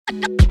Hello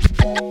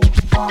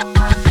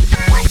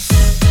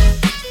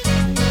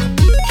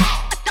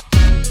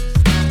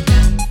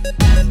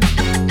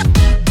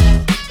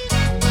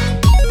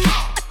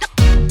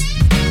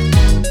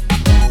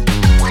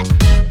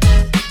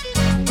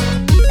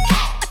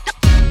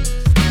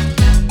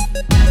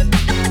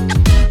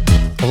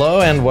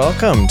and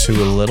welcome to A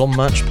Little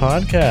Much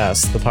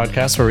Podcast, the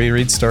podcast where we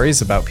read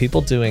stories about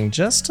people doing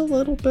just a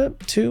little bit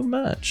too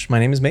much. My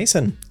name is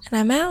Mason. And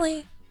I'm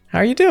Aly. How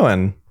are you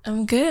doing?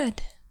 I'm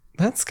good.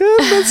 That's good.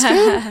 That's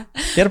good.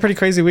 You had a pretty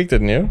crazy week,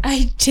 didn't you?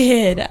 I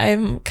did.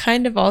 I'm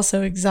kind of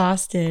also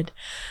exhausted.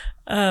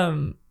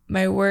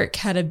 My work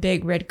had a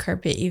big red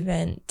carpet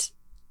event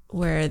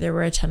where there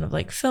were a ton of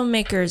like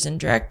filmmakers and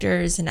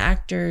directors and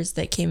actors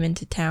that came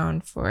into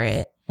town for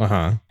it.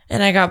 Uh-huh.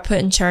 And I got put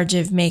in charge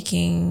of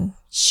making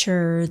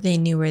sure they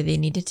knew where they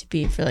needed to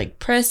be for like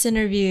press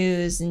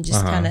interviews and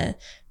just kind of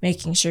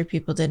making sure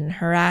people didn't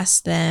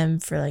harass them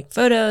for like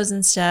photos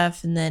and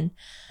stuff. And then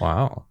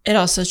it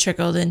also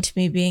trickled into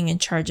me being in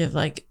charge of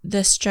like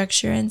the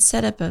structure and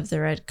setup of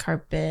the red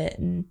carpet.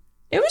 And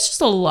it was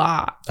just a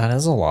lot. That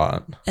is a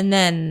lot. And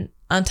then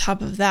on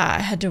top of that,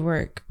 I had to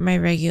work my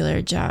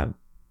regular job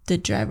to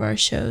drive our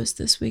shows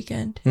this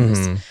weekend.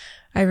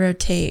 I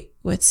rotate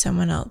with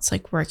someone else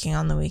like working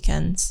on the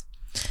weekends.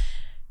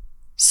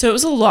 So it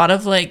was a lot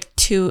of like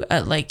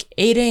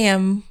 8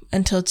 a.m.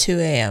 until 2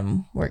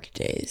 a.m. work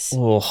days.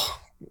 Oh,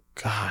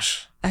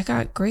 gosh. I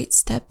got great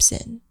steps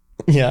in.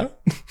 Yeah?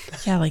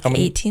 Yeah, like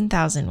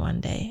 18,000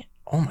 one day.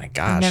 Oh my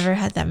gosh. I've never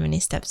had that many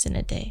steps in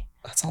a day.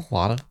 That's a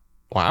lot of...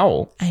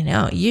 Wow. I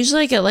know.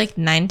 Usually I get like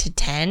 9 to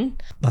 10.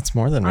 That's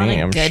more than on me,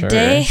 a I'm good sure.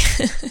 day.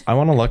 I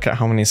want to look at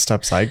how many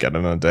steps I get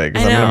in a day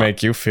because I'm going to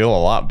make you feel a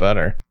lot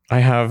better. I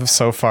have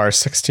so far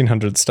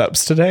 1,600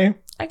 steps today.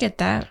 I get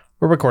that.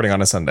 We're recording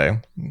on a Sunday.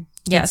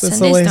 Yeah,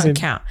 Sundays don't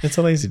count. It's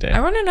a lazy day.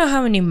 I want to know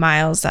how many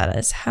miles that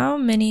is. How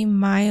many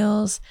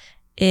miles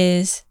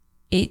is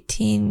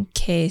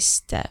 18K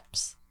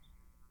steps?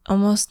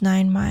 Almost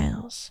 9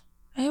 miles.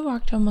 I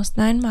walked almost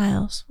 9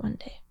 miles one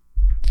day.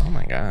 Oh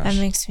my gosh. That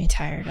makes me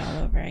tired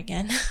all over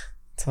again.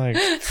 It's like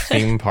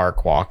theme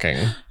park walking.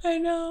 I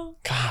know.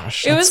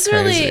 Gosh, it was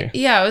crazy. Really,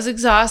 yeah, it was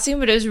exhausting,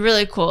 but it was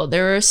really cool.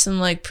 There were some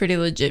like pretty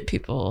legit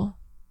people.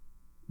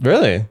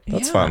 Really?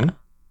 That's fun.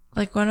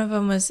 Like one of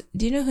them was,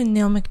 do you know who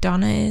Neil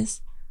McDonough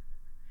is?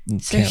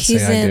 So Can't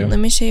he's say I in, do. let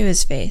me show you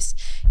his face.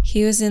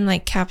 He was in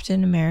like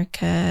Captain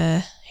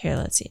America. Here,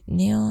 let's see.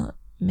 Neil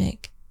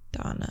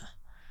McDonough.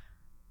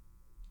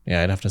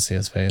 Yeah, I'd have to see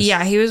his face.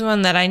 Yeah, he was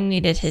one that I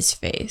needed his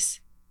face.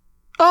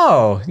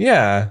 Oh,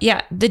 yeah.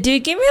 Yeah, the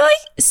dude gave me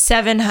like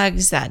 7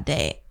 hugs that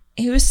day.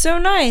 He was so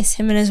nice.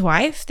 Him and his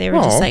wife, they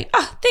were just like,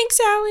 oh, thanks,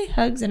 Aly.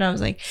 Hugs. And I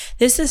was like,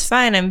 this is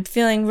fine. I'm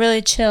feeling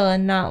really chill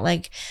and not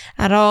like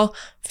at all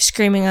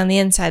screaming on the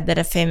inside that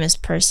a famous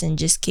person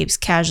just keeps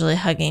casually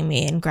hugging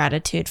me in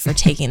gratitude for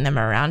taking them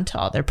around to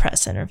all their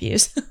press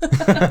interviews.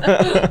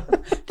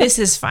 This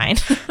is fine.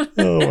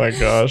 Oh my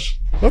gosh.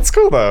 That's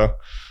cool though.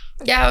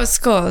 Yeah, it was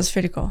cool. It was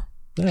pretty cool.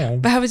 Yeah.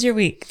 But how was your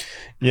week?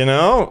 You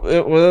know,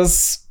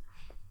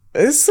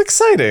 it's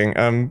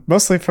exciting.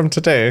 Mostly from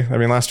today. I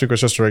mean, last week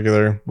was just a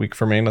regular week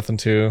for me. Nothing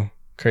too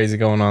crazy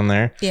going on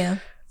there. Yeah.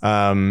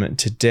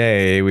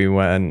 Today we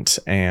went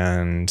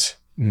and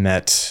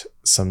met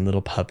some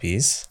little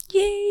puppies.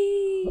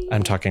 Yay.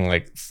 I'm talking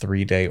like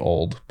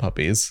 3-day-old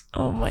puppies.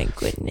 Oh my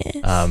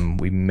goodness.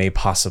 We may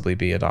possibly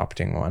be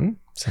adopting one.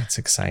 So that's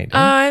exciting. Oh,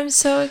 I'm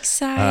so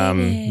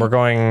excited. We're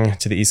going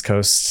to the East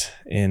Coast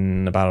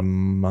in about a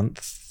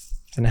month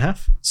and a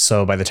half.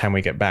 So by the time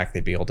we get back,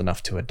 they'd be old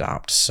enough to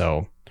adopt.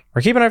 So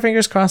we're keeping our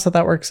fingers crossed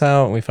that works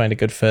out. We find a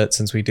good fit.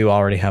 Since we do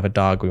already have a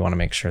dog, we want to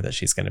make sure that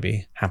she's going to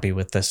be happy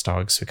with this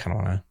dog. So we kind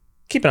of want to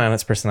keep an eye on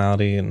its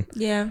personality. And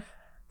yeah,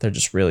 they're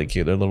just really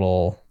cute. They're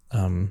little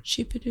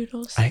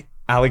sheepadoodles.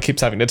 Aly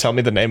keeps having to tell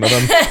me the name of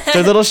them.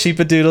 They're little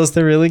sheepadoodles.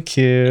 They're really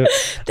cute.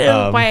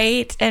 They're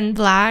white and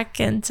black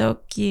and so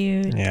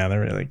cute. Yeah,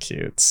 they're really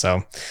cute.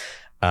 So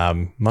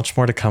much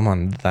more to come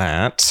on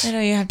that. I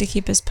know you have to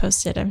keep us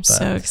posted. I'm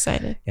so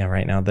excited. Yeah,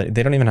 right now they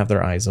don't even have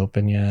their eyes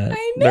open yet.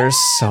 I know. They're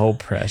so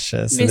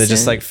precious. And they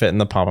just like fit in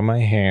the palm of my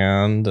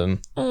hand. And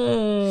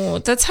oh,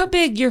 that's how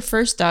big your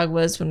first dog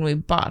was when we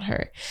bought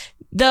her.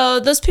 Though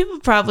those people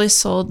probably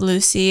sold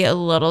Lucy a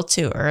little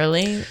too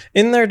early.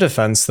 In their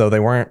defense, though, they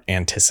weren't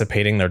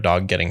anticipating their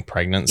dog getting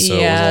pregnant, so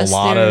it was a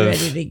lot they were of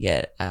ready to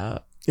get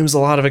out. It was a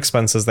lot of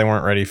expenses they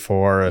weren't ready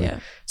for,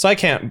 and so I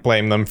can't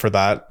blame them for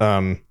that.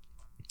 And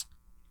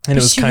it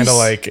was kind of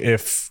like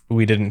if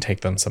we didn't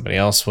take them, somebody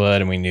else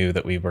would, and we knew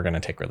that we were going to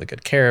take really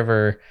good care of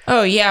her.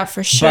 Oh yeah,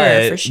 for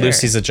sure. But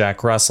Lucy's a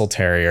Jack Russell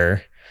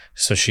Terrier,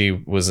 so she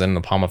was in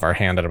the palm of our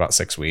hand at about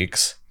 6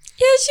 weeks.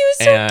 Yeah, she was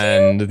so cute.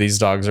 And these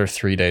dogs are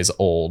 3 days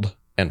old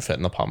and fit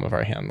in the palm of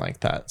our hand like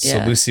that. So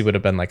Lucy would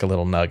have been like a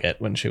little nugget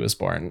when she was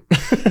born.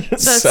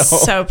 That's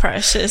so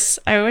precious.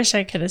 I wish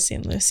I could have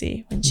seen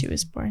Lucy when she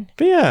was born.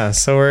 But yeah,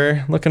 so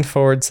we're looking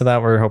forward to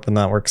that. We're hoping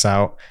that works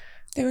out.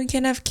 Then we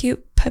can have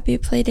cute puppy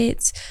play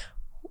dates.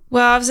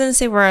 Well, I was going to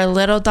say where our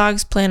little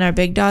dogs play and our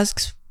big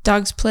dogs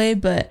dogs play,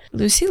 but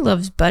Lucy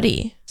loves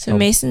Buddy. So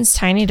Mason's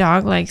tiny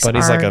dog likes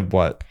Buddy's like a,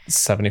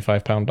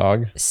 75-pound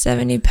dog?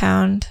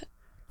 70-pound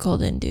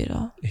golden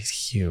doodle. He's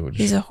huge.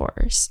 He's a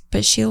horse,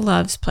 but she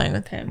loves playing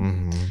with him.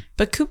 Mm-hmm.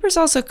 But Cooper's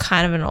also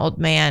kind of an old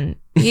man.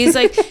 He's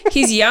like,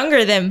 he's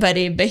younger than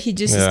Buddy, but he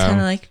just is kind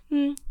of like,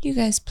 you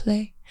guys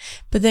play.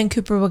 But then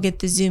Cooper will get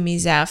the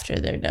zoomies after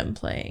they're done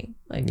playing.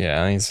 Like,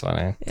 yeah, he's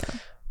funny. Yeah.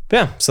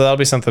 Yeah, so that'll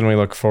be something we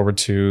look forward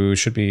to.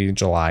 Should be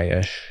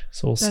July-ish.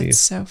 So we'll see. That's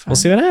so fun. We'll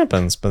see what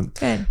happens. But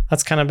good.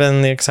 That's kind of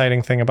been the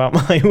exciting thing about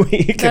my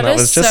week. That and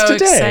is just so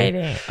today.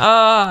 exciting.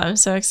 Oh, I'm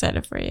so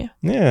excited for you.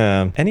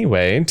 Yeah.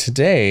 Anyway,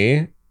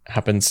 today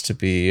happens to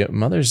be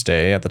Mother's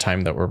Day at the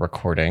time that we're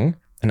recording.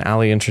 And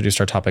Aly introduced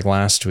our topic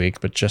last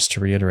week. But just to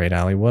reiterate,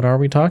 Aly, what are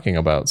we talking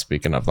about,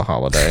 speaking of the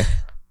holiday?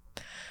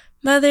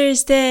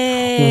 Mother's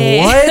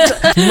Day.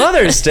 What?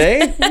 Mother's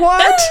Day?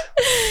 What?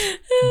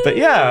 But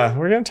yeah,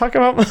 we're going to talk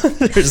about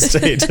Mother's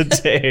Day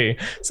today.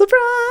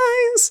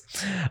 Surprise!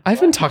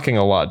 I've been talking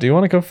a lot. Do you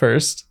want to go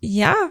first?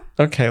 Yeah.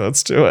 Okay,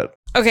 let's do it.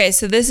 Okay,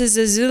 so this is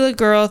Azula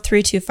Girl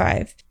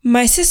 325.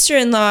 My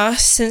sister-in-law,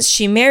 since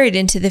she married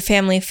into the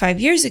family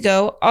 5 years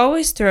ago,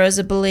 always throws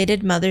a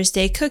belated Mother's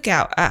Day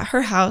cookout at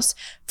her house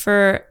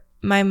for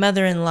my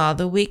mother-in-law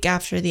the week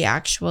after the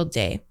actual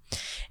day.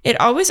 It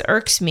always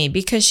irks me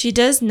because she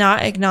does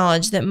not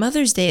acknowledge that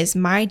Mother's Day is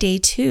my day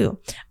too.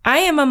 I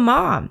am a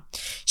mom.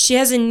 She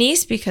has a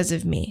niece because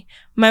of me.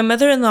 My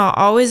mother-in-law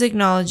always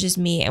acknowledges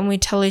me and we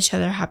tell each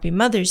other Happy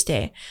Mother's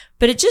Day.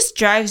 But it just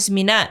drives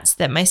me nuts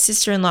that my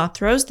sister-in-law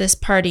throws this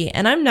party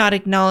and I'm not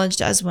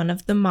acknowledged as one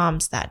of the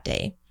moms that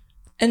day.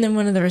 And then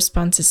one of the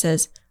responses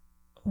says,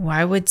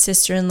 why would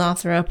sister-in-law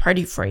throw a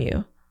party for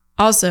you?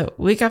 Also,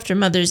 week after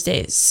Mother's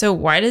Day, so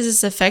why does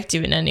this affect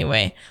you in any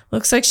way?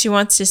 Looks like she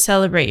wants to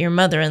celebrate your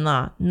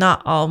mother-in-law,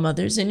 not all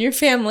mothers in your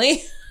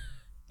family.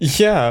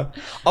 Yeah.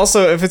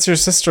 Also, if it's your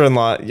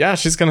sister-in-law, yeah,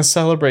 she's going to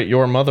celebrate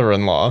your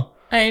mother-in-law.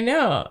 I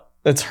know.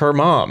 It's her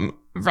mom.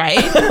 Right?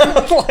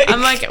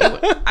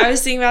 I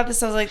was thinking about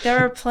this. I was like,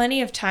 there are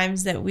plenty of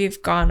times that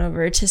we've gone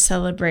over to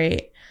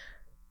celebrate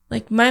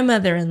like my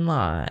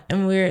mother-in-law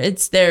and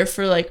it's there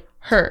for like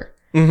her.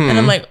 Mm-hmm. And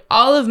I'm like,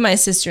 all of my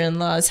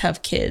sister-in-laws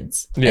have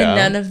kids, and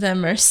none of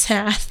them are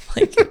sad.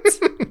 Like,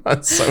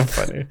 that's so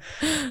funny.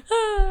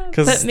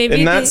 Because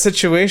in that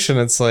situation,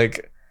 it's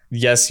like,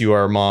 yes, you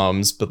are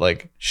moms, but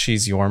like,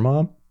 she's your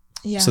mom.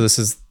 Yeah. So this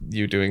is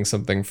you doing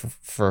something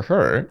for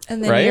her,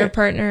 and then right? Your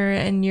partner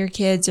and your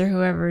kids or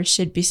whoever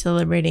should be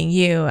celebrating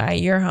you at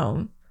your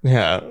home.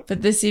 Yeah.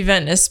 But this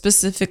event is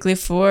specifically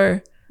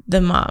for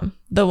the mom,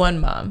 the one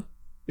mom.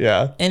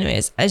 Yeah.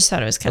 Anyways, I just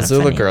thought it was kind of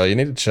funny. Azula girl, you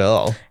need to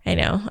chill. I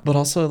know. But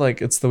also, like,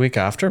 it's the week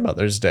after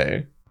Mother's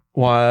Day.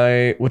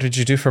 Why? What did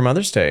you do for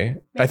Mother's Day?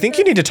 I think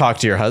you need to talk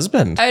to your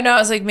husband. I know. I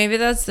was like, maybe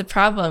that's the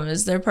problem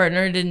is their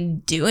partner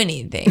didn't do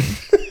anything.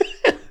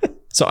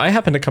 So I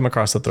happened to come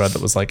across a thread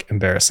that was like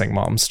embarrassing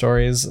mom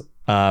stories.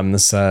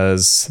 This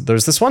says,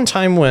 there's this one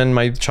time when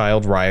my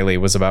child Riley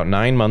was about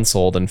 9 months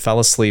old and fell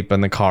asleep in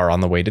the car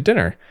on the way to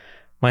dinner.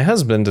 My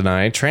husband and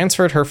I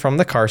transferred her from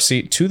the car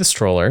seat to the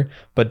stroller,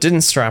 but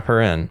didn't strap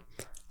her in.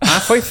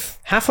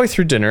 Halfway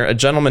through dinner, a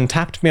gentleman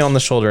tapped me on the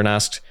shoulder and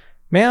asked,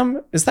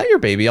 "Ma'am, is that your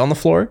baby on the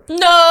floor?" No!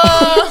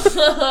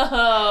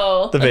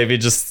 The baby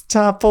just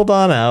toppled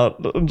on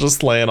out,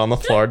 just laying on the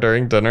floor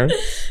during dinner.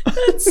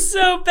 That's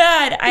so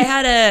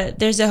bad.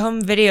 There's a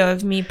home video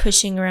of me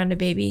pushing around a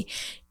baby,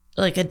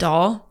 like a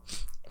doll.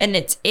 And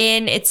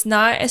it's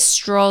not a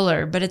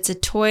stroller, but it's a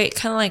toy,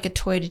 kind of like a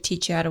toy to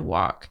teach you how to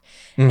walk.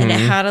 Mm-hmm. And it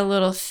had a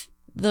little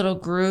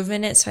groove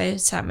in it, so I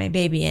sat my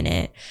baby in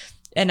it.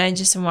 And I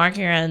just am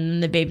walking around,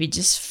 and the baby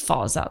just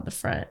falls out the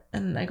front.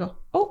 And I go,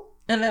 oh.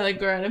 And I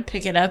like go around and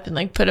pick it up and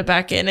like put it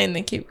back in and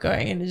then keep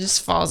going, and it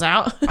just falls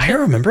out. I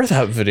remember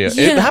that video.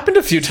 Yeah. It happened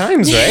a few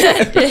times, right?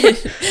 Yeah, it did.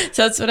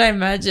 So that's what I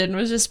imagined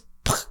was just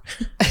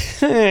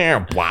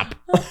Blop.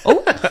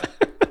 Oh.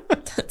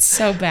 That's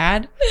so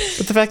bad.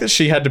 But the fact that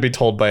she had to be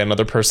told by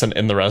another person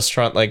in the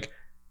restaurant, like,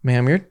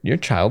 "Ma'am, your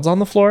child's on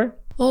the floor."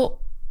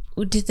 Well,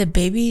 did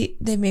maybe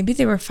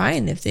they were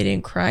fine if they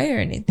didn't cry or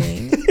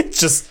anything.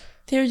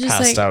 They were just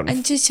like, out.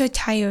 I'm just so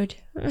tired.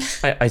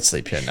 I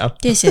sleep here now.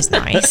 This is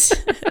nice.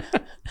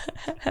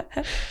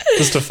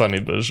 Just a funny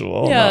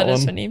visual. Yeah,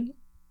 that's funny.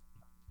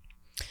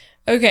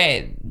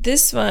 Okay,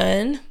 this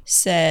one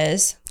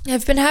says,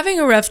 I've been having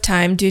a rough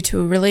time due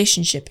to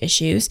relationship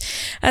issues,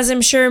 as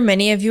I'm sure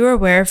many of you are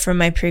aware from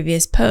my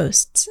previous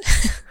posts.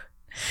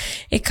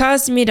 It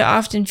caused me to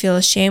often feel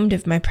ashamed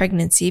of my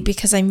pregnancy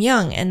because I'm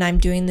young and I'm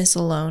doing this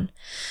alone.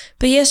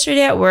 But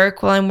yesterday at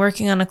work, while I'm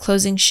working on a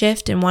closing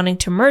shift and wanting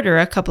to murder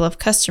a couple of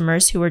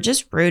customers who were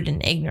just rude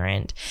and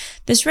ignorant,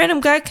 this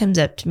random guy comes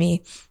up to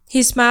me.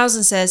 He smiles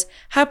and says,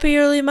 "Happy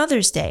early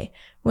Mother's Day.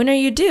 When are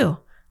you due?"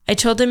 I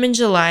told him in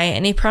July,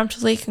 and he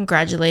promptly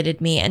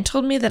congratulated me and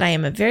told me that I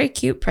am a very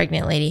cute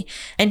pregnant lady,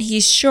 and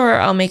he's sure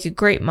I'll make a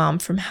great mom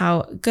from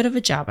how good of a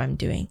job I'm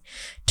doing.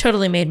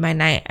 Totally made my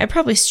night. I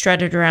probably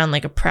strutted around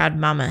like a proud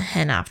mama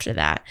hen after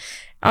that.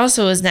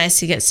 Also, it was nice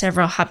to get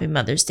several happy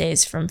Mother's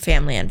Days from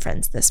family and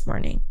friends this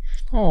morning.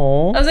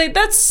 Oh. I was like,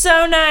 that's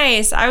so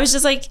nice. I was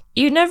just like,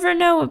 you never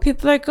know what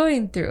people are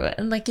going through.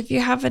 And like, if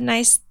you have a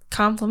nice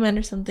compliment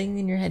or something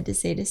in your head to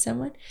say to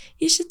someone,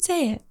 you should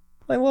say it.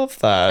 I love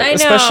that. I know.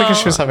 Especially because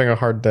she was having a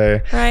hard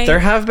day. Right. There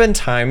have been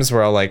times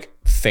where I'll like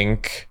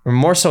think, or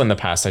more so in the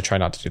past, I try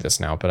not to do this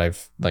now, but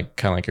I've like,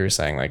 kind of like you were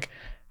saying, like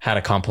had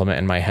a compliment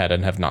in my head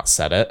and have not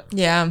said it.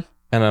 Yeah.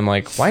 And I'm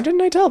like, why didn't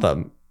I tell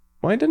them?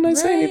 Why didn't I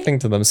say anything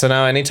to them? So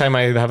now anytime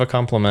I have a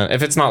compliment,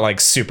 if it's not like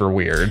super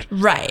weird.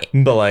 Right.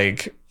 But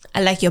like.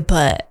 I like your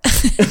butt.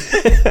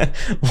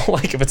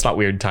 Like if it's not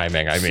weird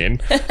timing, I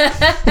mean.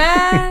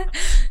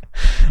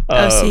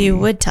 So you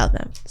would tell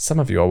them. Some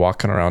of you are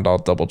walking around all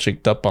double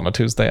cheeked up on a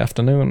Tuesday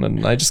afternoon,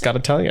 and I just got to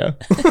tell you.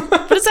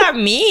 What does that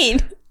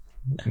mean?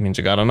 It means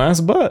you got a nice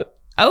butt.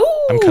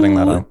 Oh, I'm cutting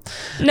that out.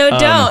 No,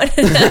 don't.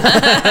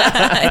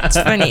 It's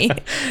funny.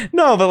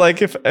 No, but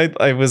like if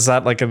I was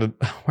at like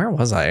where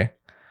was I?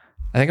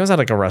 I think I was at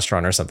like a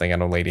restaurant or something,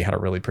 and a lady had a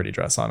really pretty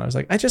dress on. I was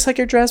like, I just like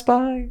your dress,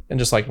 bye, and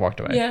just like walked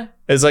away. Yeah.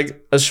 It's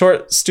like a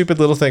short, stupid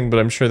little thing, but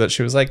I'm sure that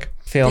she was like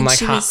feeling like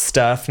hot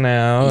stuff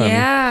now.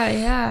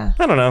 Yeah.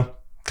 I don't know.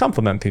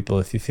 Compliment people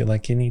if you feel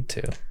like you need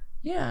to.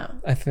 Yeah.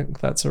 I think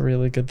that's a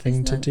really good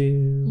thing to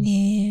do.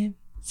 Yeah.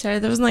 Sorry,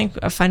 that wasn't like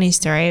a funny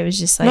story. It was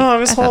just like, no, it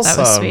was I thought wholesome.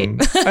 that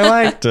was sweet. I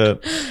liked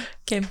it.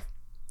 Okay.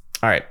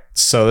 All right.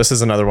 So this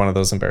is another one of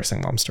those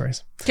embarrassing mom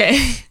stories. Okay.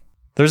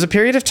 There's a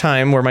period of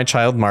time where my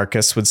child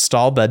Marcus would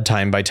stall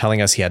bedtime by telling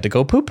us he had to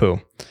go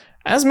poo-poo.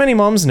 As many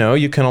moms know,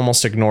 you can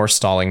almost ignore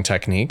stalling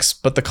techniques,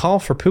 but the call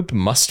for poop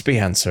must be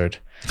answered.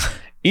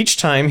 Each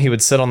time he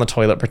would sit on the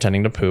toilet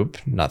pretending to poop,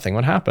 nothing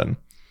would happen.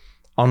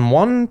 On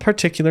one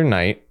particular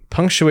night,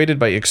 punctuated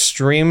by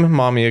extreme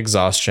mommy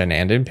exhaustion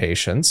and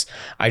impatience,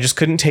 I just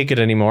couldn't take it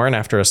anymore, and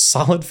after a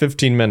solid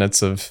 15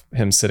 minutes of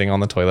him sitting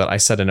on the toilet, I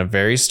said in a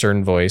very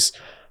stern voice,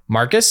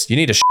 Marcus, you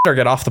need to shit or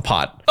get off the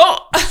pot. Oh!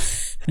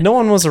 No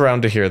one was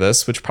around to hear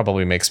this, which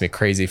probably makes me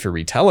crazy for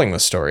retelling the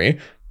story,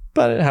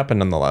 but it happened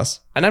nonetheless,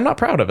 and I'm not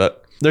proud of it.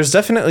 There's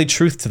definitely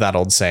truth to that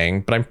old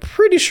saying, but I'm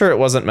pretty sure it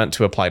wasn't meant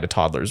to apply to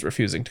toddlers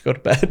refusing to go to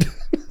bed.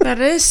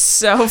 That is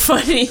so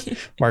funny.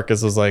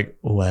 Marcus was like,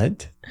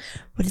 what?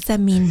 What does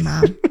that mean,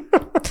 Mom?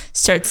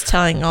 Starts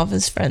telling all of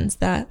his friends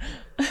that.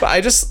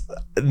 But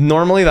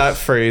normally that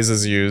phrase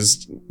is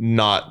used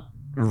not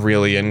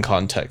really in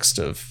context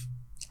of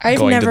I've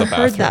going to never the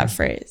heard bathroom. that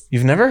phrase.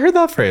 You've never heard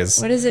that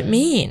phrase? What does it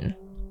mean?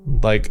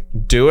 Like,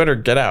 do it or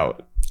get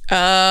out. Oh,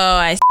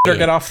 I see. Or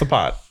get off the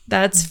pot.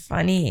 That's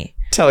funny.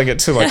 Telling it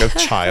to like a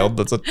child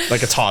that's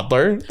like a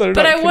toddler. But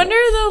I wonder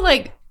though,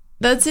 like,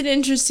 that's an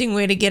interesting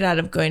way to get out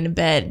of going to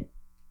bed.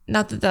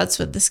 Not that that's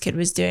what this kid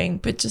was doing,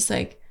 but just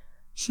like,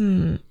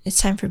 it's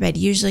time for bed.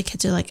 Usually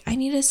kids are like, I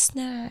need a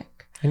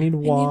snack. I need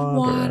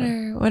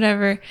water.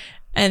 Whatever.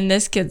 And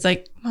this kid's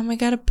like, Mom, I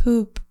gotta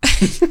poop.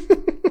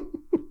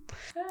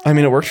 I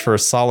mean, it worked for a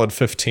solid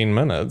 15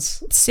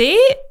 minutes. See?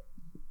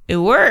 It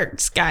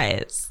works,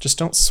 guys. Just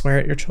don't swear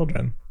at your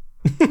children.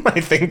 I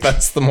think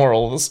that's the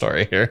moral of the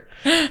story here.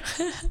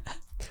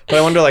 But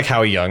I wonder like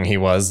how young he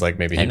was. Like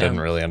maybe he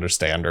didn't really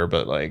understand her,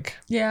 but like,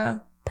 yeah,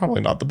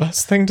 probably not the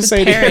best thing to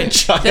say to your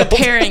child. The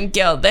parent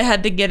guilt. They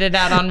had to get it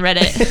out on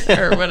Reddit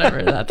or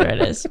whatever that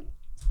thread is.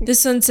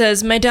 This one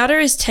says, my daughter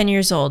is 10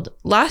 years old.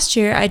 Last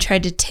year, I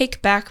tried to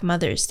take back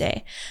Mother's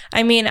Day.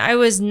 I mean, I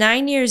was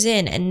 9 years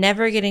in and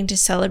never getting to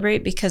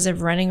celebrate because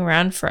of running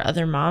around for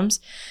other moms.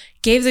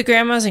 Gave the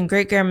grandmas and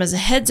great-grandmas a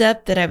heads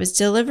up that I was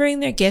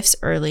delivering their gifts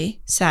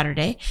early,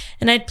 Saturday,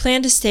 and I'd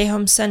planned to stay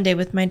home Sunday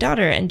with my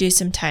daughter and do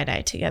some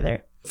tie-dye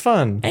together.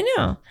 Fun. I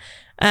know.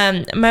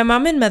 My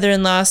mom and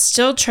mother-in-law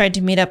still tried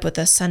to meet up with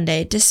us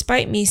Sunday,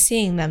 despite me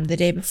seeing them the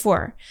day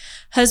before.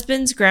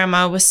 Husband's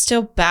grandma was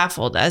still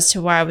baffled as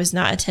to why I was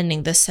not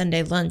attending the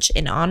Sunday lunch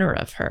in honor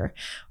of her,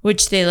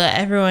 which they let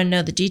everyone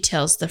know the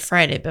details the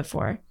Friday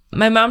before.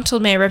 My mom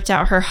told me I ripped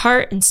out her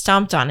heart and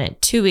stomped on it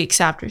 2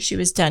 weeks after she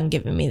was done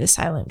giving me the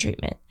silent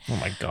treatment. Oh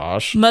my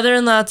gosh.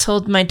 Mother-in-law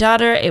told my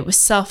daughter it was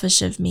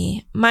selfish of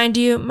me. Mind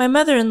you, my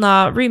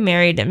mother-in-law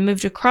remarried and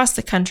moved across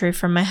the country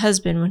from my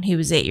husband when he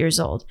was 8 years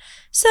old.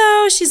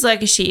 So she's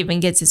lucky she even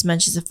gets as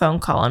much as a phone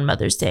call on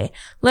Mother's Day,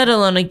 let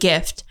alone a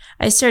gift.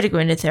 I started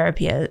going to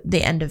therapy at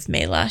the end of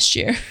May last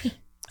year.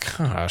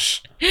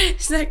 Gosh.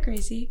 Isn't that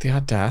crazy? The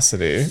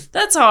audacity.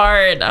 That's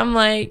hard. I'm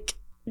like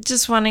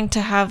just wanting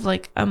to have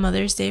like a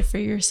Mother's Day for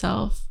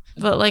yourself,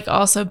 but like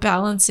also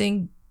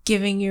balancing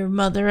giving your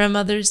mother a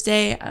Mother's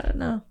Day. I don't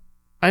know.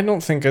 I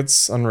don't think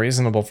it's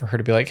unreasonable for her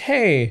to be like,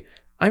 hey,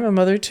 I'm a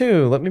mother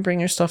too. Let me bring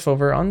your stuff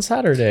over on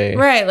Saturday.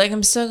 Right. Like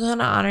I'm still going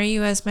to honor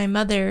you as my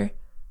mother,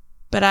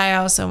 but I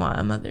also want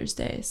a Mother's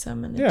Day. So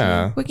I'm going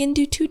to we can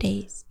do 2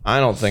 days. I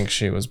don't think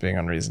she was being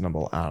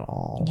unreasonable at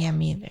all. Yeah,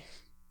 me either.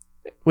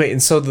 Wait,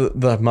 and so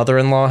the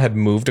mother-in-law had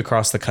moved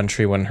across the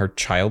country when her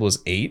child was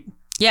 8?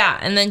 Yeah.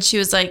 And then she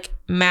was like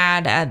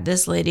mad at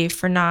this lady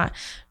for not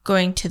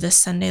going to the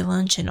Sunday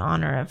lunch in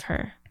honor of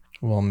her.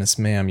 Well, Miss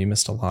Ma'am, you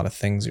missed a lot of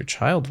things your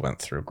child went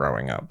through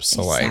growing up.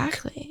 So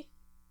exactly.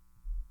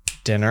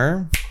 Like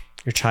dinner,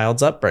 your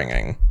child's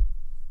upbringing.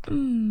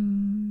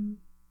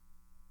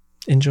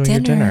 Enjoy your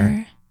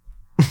dinner.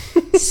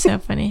 So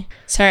funny.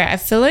 Sorry, I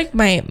feel like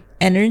my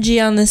energy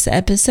on this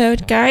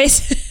episode,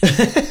 guys.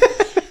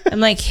 I'm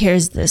like,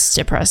 here's this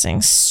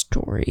depressing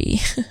story.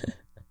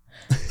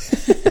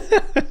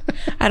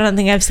 I don't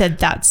think I've said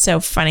that's so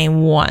funny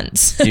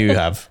once. You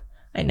have.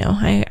 I know.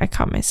 I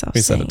caught myself.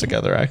 We said it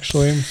together,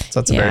 actually.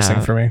 So that's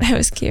embarrassing for me. That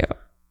was cute.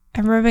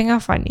 I'm rubbing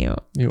off on you.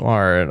 You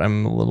are.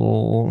 I'm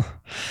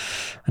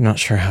not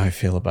sure how I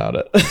feel about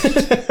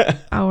it.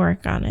 I'll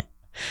work on it.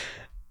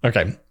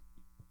 Okay.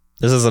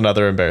 This is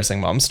another embarrassing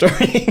mom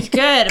story.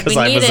 Good. Because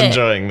I was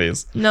enjoying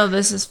these. No,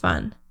 this is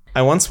fun.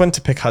 I once went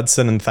to pick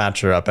Hudson and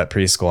Thatcher up at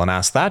preschool and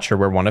asked Thatcher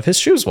where one of his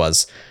shoes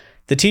was.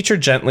 The teacher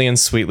gently and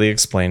sweetly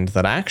explained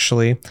that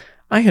actually,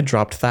 I had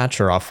dropped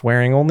Thatcher off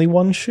wearing only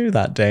one shoe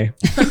that day.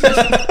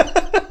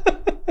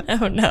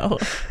 Oh, no.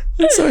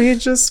 So he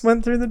just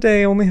went through the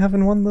day only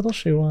having one little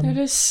shoe on. That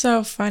is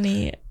so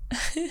funny.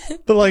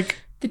 But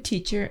like, the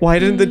teacher. Why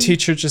didn't the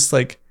teacher just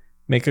like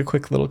make a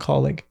quick little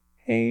call like,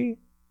 hey,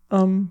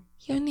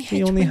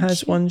 he only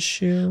has one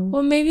shoe.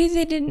 Well, maybe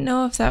they didn't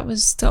know if that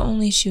was the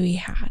only shoe he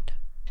had.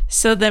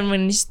 So then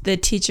when the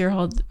teacher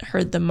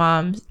heard the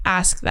mom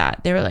ask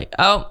that, they were like,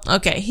 oh,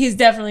 okay, he's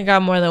definitely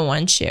got more than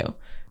one shoe.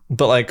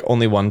 But like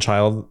only one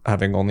child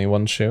having only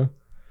one shoe?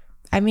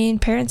 I mean,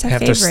 parents have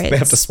favorites. They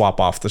have to swap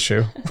off the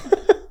shoe.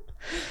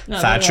 No,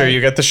 Thatcher, you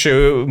get the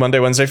shoe Monday,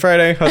 Wednesday,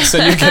 Friday.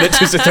 Hudson, you get it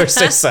Tuesday,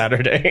 Thursday,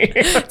 Saturday.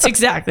 That's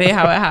exactly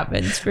how it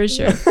happens, for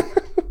sure.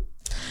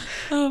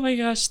 Oh my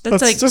gosh,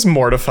 that's like just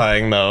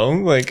mortifying, though.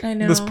 Like I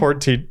know.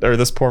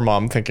 this poor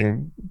mom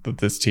thinking that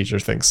this teacher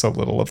thinks so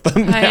little of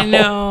them. Now. I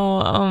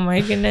know. Oh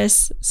my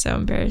goodness, so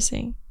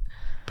embarrassing.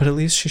 But at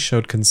least she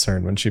showed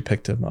concern when she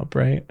picked him up,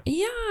 right?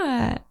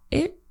 Yeah,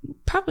 it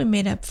probably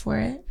made up for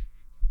it.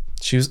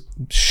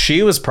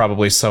 She was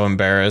probably so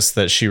embarrassed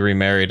that she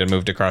remarried and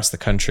moved across the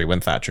country when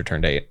Thatcher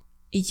turned 8.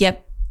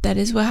 Yep, that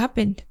is what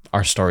happened.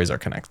 Our stories are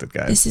connected,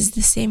 guys. This is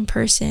the same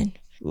person.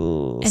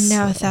 Ooh, and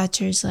now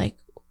Thatcher's like,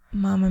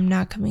 Mom, I'm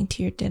not coming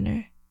to your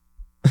dinner.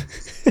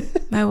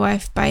 My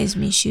wife buys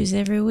me shoes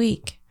every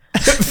week.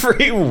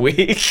 Every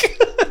week?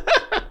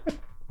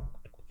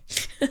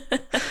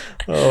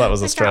 Oh, that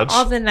was a stretch.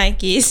 All the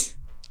Nikes.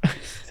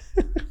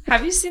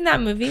 Have you seen that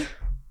movie?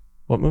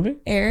 What movie?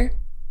 Air.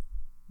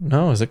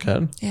 No, is it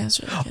good? Yeah, it's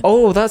really good.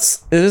 Oh,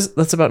 that's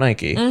about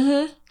Nike.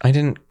 Mm-hmm. I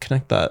didn't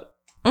connect that.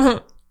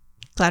 Mm-hmm.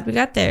 Glad we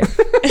got there.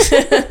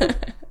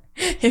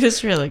 It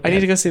was really good. I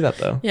need to go see that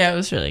though. Yeah, it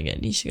was really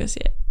good. You should go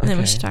see it. And then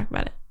we should talk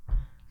about it.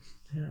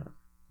 Yeah.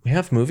 We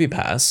have Movie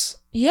Pass.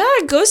 Yeah,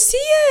 go see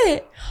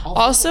it.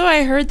 Also,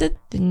 I heard that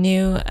the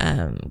new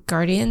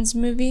Guardians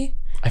movie.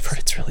 I've heard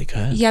it's really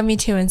good. Yeah, me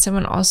too. And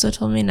someone also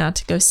told me not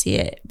to go see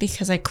it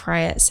because I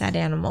cry at sad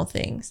animal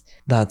things.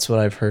 That's what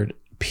I've heard.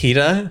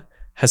 PETA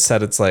has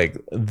said it's like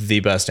the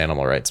best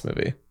animal rights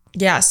movie.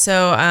 Yeah,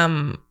 so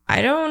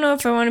I don't know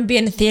if I want to be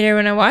in a theater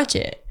when I watch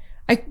it.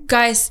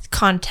 Guys,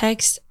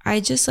 context, I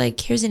just like,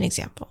 here's an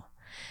example.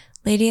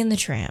 Lady and the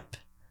Tramp,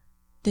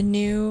 the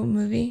new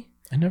movie.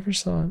 I never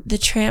saw it. The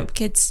tramp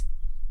gets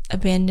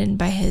abandoned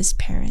by his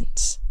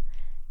parents.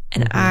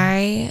 And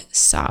I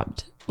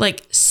sobbed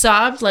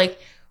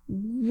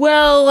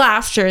well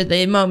after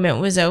the moment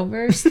was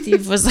over.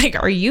 Steve was like,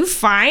 are you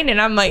fine? And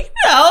I'm like,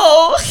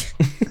 no.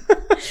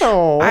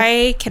 Oh.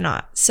 I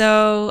cannot.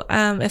 So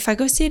if I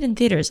go see it in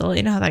theaters, I'll let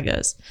you know how that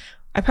goes.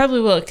 I probably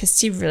will because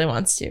Steve really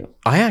wants to.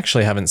 I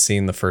actually haven't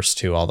seen the first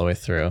two all the way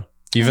through,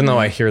 even though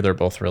I hear they're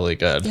both really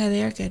good. Yeah,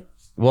 they are good.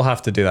 We'll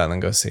have to do that and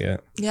then go see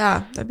it.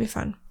 Yeah, that'd be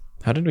fun.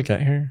 How did we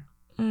get here?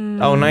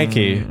 Oh,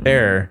 Nike.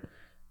 Air.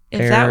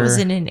 If that was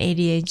in an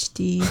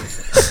ADHD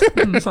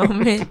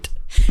moment.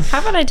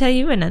 How about I tell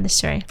you another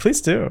story? Please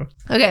do.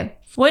 Okay.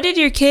 What did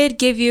your kid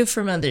give you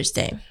for Mother's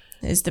Day?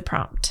 Is the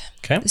prompt.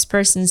 Okay. This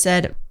person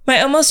said, my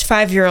almost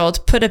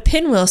 5-year-old put a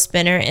pinwheel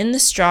spinner in the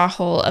straw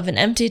hole of an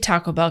empty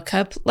Taco Bell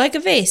cup like a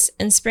vase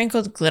and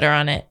sprinkled glitter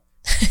on it.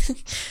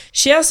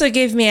 She also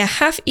gave me a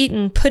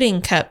half-eaten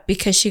pudding cup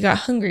because she got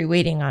hungry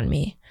waiting on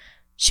me.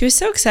 She was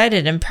so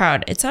excited and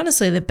proud. It's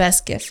honestly the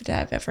best gift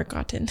I've ever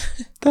gotten.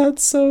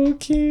 That's so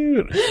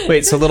cute.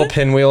 Wait, so little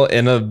pinwheel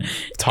in a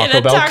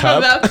Taco Bell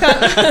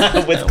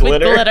cup with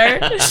glitter?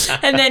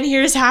 And then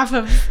here's half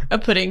of a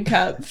pudding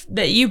cup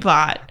that you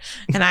bought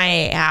and I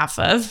ate half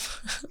of.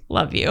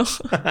 Love you.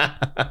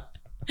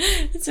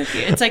 It's so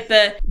cute. It's like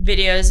the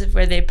videos of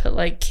where they put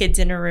like kids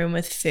in a room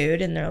with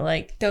food and they're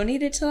like, don't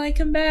eat it till I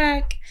come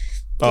back.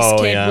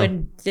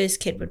 This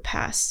kid would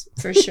pass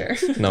for sure.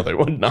 No, they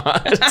would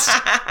not.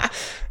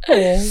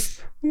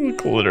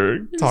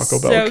 Glitter Taco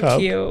Bell cup. So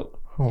cute.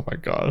 Oh my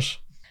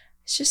gosh.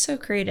 It's just so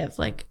creative.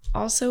 Like,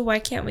 also, why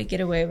can't we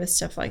get away with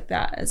stuff like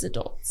that as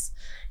adults?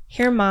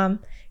 Here, Mom,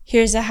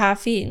 here's a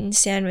half-eaten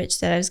sandwich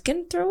that I was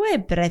going to throw away,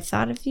 but I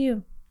thought of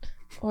you.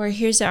 Or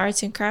here's an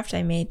arts and craft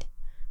I made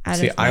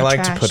out of my I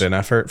like to put in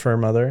effort for a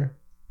mother.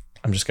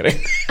 I'm just kidding.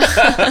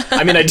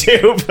 I mean, I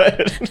do,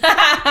 but...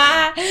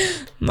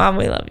 Mom,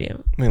 we love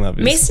you. We love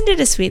you. Mason did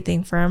a sweet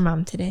thing for our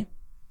mom today.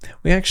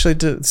 We actually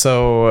did.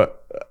 So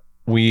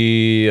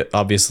we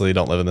obviously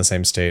don't live in the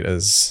same state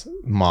as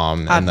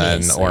Mom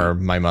or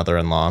my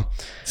mother-in-law.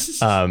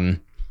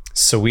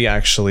 So we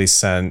actually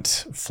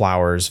sent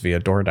flowers via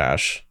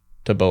DoorDash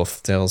to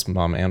both Dale's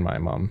mom and my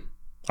mom,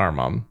 our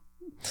mom.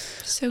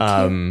 So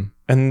cute.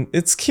 And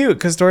it's cute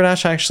because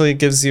DoorDash actually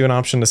gives you an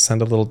option to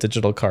send a little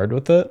digital card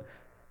with it.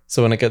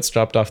 So when it gets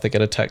dropped off, they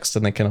get a text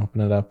and they can open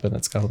it up and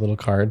it's got a little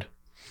card.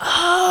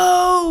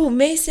 Oh,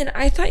 Mason,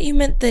 I thought you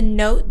meant the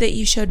note that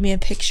you showed me a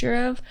picture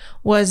of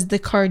was the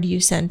card you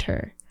sent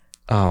her.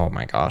 Oh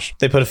my gosh.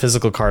 They put a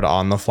physical card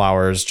on the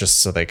flowers just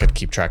so they could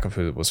keep track of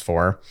who it was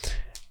for.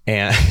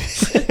 And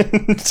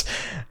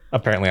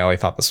apparently Aly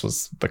thought this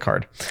was the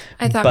card.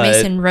 I thought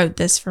Mason wrote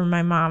this for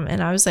my mom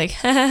and I was like,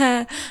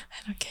 I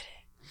don't get it.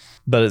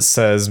 But it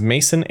says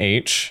Mason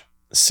H,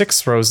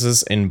 6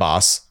 roses in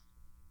boss.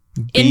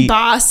 In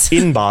boss.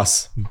 In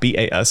boss.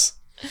 BAS.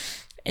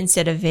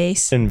 Instead of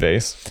vase. In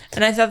vase.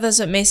 And I thought that's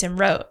what Mason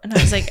wrote. And I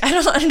was like, I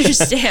don't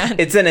understand.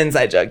 It's an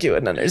inside joke you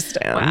wouldn't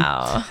understand.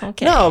 Wow.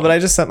 Okay. No, but I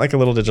just sent like a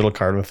little digital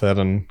card with it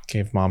and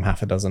gave mom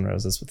half a dozen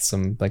roses with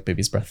some like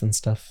baby's breath and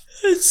stuff.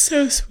 It's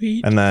so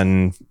sweet. And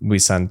then we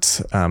sent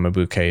a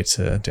bouquet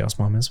to Dale's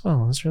mom as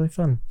well. It was really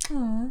fun.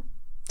 Aww.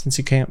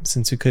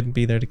 Since we couldn't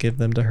be there to give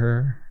them to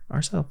her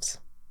ourselves.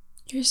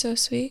 You're so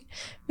sweet.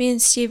 Me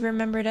and Steve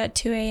remembered at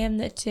 2 a.m.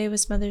 that today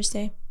was Mother's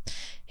Day.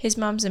 His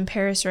mom's in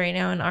Paris right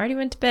now and already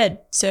went to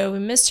bed, so we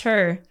missed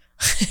her.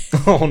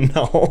 Oh,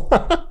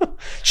 no.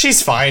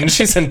 She's fine.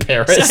 She's in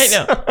Paris. I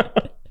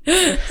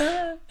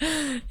know.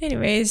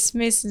 Anyways,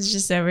 Mason's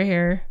just over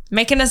here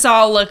making us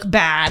all look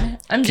bad.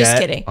 I'm just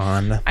kidding.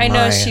 I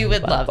know she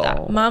would love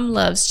that. Mom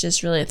loves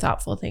just really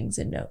thoughtful things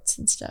and notes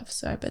and stuff,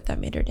 so I bet that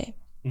made her day.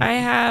 Mm-hmm. I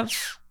have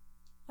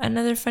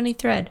another funny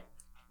thread.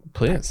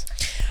 Please.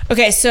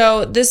 Okay,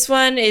 so this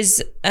one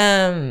is...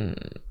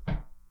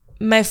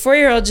 my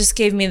 4-year-old just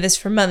gave me this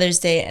for Mother's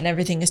Day and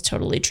everything is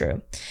totally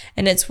true.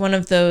 And it's one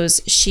of those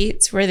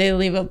sheets where they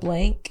leave a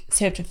blank,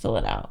 so you have to fill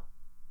it out.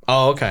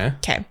 Oh, okay.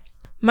 Okay.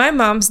 My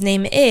mom's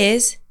name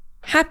is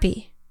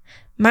Happy.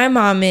 My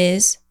mom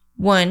is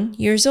 1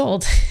 year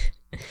old.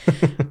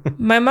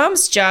 My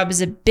mom's job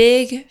is a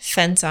big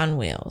fence on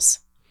wheels.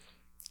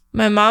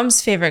 My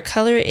mom's favorite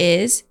color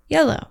is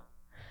yellow.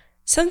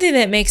 Something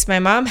that makes my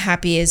mom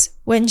happy is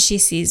when she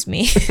sees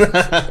me.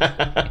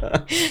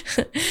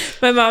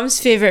 My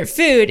mom's favorite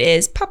food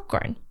is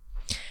popcorn.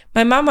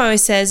 My mom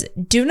always says,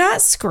 do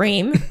not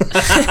scream.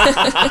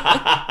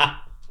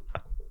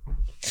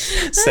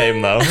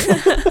 Same though.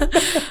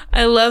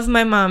 I love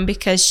my mom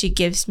because she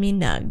gives me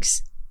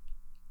nugs.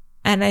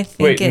 And I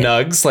think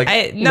nugs?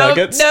 Like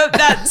nuggets? No,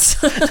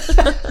 that's...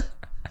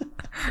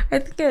 I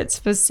think it's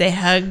supposed to say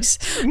hugs.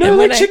 No,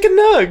 like chicken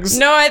nugs.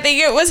 No, I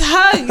think it was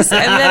hugs.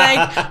 And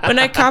then when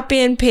I copy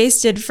and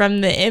pasted from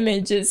the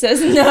image, it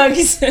says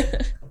nugs.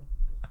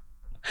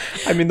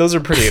 I mean, those are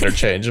pretty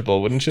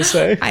interchangeable, wouldn't you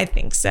say? I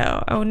think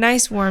so. A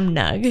nice warm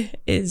nug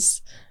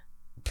is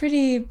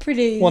pretty.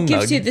 One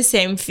gives nug. you the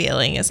same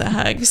feeling as a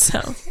hug.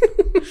 So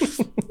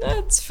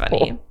that's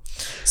funny. Cool.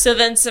 So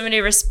then somebody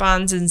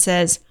responds and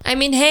says, I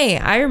mean, hey,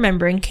 I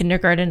remember in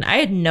kindergarten, I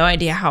had no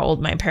idea how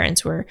old my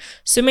parents were.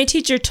 So my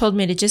teacher told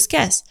me to just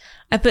guess.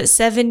 I put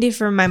 70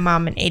 for my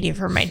mom and 80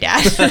 for my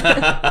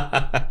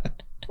dad.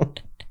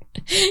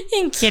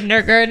 In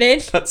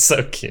kindergarten. That's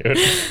so cute.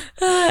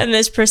 And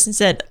this person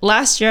said,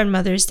 last year on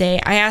Mother's Day,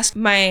 I asked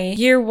my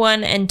year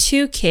 1 and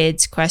 2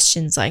 kids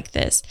questions like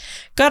this.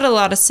 Got a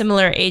lot of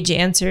similar age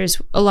answers,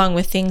 along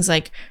with things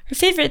like her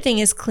favorite thing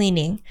is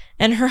cleaning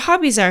and her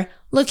hobbies are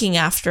looking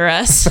after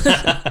us.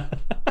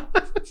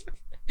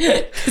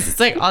 It's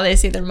like all they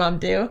see their mom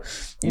do.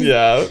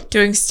 Yeah.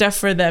 Doing stuff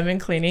for them and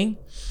cleaning.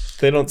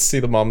 They don't see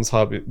the mom's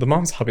hobby. The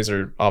mom's hobbies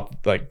are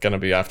like gonna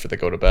be after they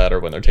go to bed or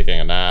when they're taking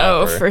a nap.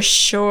 Oh, for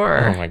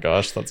sure. Oh my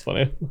gosh, that's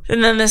funny.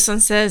 And then this one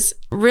says,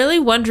 really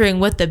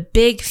wondering what the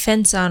big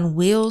fence on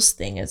wheels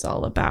thing is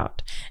all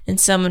about. And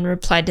someone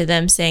replied to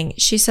them saying,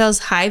 she sells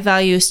high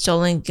value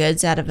stolen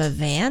goods out of a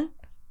van.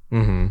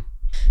 Mm-hmm.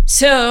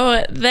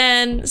 So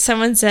then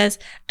someone says,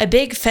 a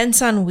big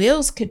fence on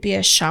wheels could be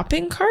a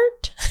shopping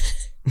cart.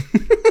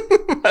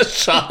 A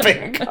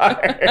shopping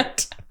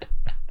cart.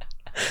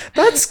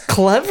 That's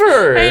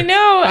clever. I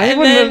know. I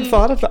wouldn't have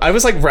thought of that. I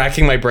was like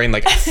racking my brain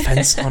like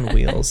fence on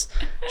wheels.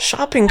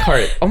 Shopping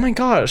cart. Oh my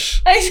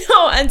gosh. I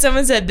know. And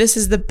someone said this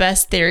is the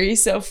best theory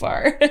so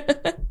far.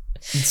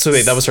 So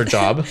wait, that was her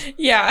job?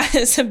 Yeah.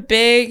 It's a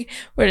big,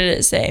 what did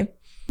it say?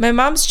 My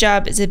mom's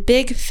job is a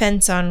big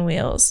fence on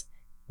wheels.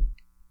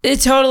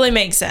 It totally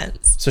makes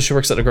sense. So she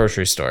works at a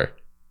grocery store.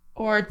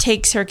 Or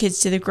takes her kids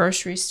to the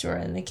grocery store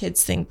and the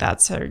kids think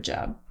that's her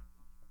job.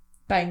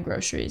 Buying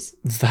groceries.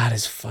 That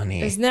is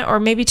funny. Isn't it? Or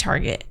maybe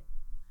Target.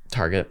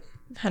 Target.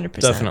 100%.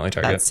 Definitely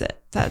Target.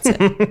 That's it.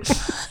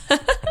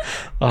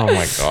 Oh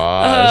my gosh.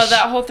 Oh,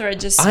 that whole thread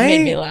just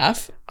made me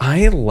laugh.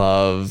 I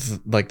love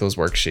like those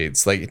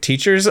worksheets. Like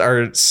teachers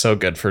are so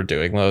good for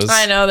doing those.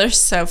 I know. They're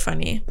so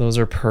funny. Those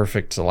are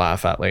perfect to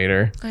laugh at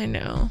later. I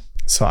know.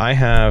 So I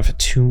have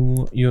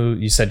 2.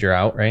 You said you're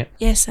out, right?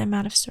 Yes, I'm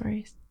out of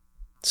stories.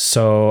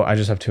 So I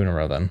just have 2 in a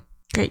row then.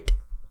 Great.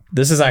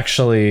 This is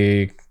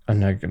actually a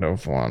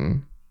negative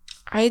one.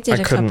 I did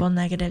a couple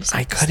negatives.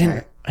 I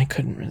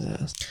couldn't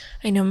resist.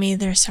 I know, me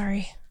either.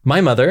 Sorry. My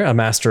mother, a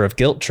master of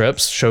guilt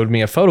trips, showed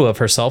me a photo of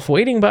herself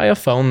waiting by a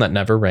phone that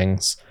never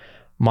rings.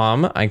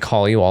 Mom, I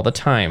call you all the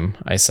time,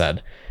 I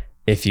said.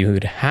 If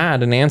you'd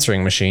had an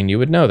answering machine, you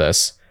would know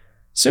this.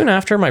 Soon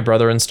after, my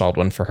brother installed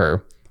one for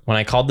her. When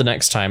I called the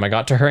next time, I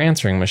got to her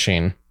answering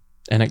machine.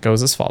 And it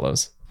goes as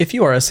follows. If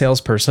you are a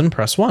salesperson,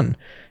 press 1.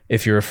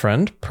 If you're a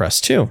friend,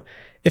 press 2.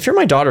 If you're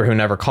my daughter who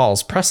never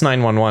calls, press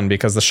 911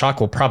 because the shock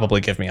will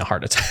probably give me a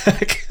heart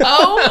attack.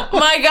 Oh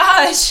my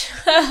gosh.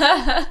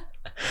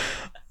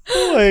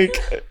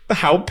 Like,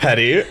 how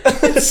petty.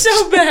 It's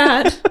so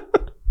bad.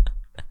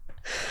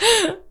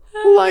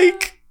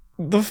 Like,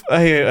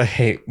 I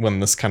hate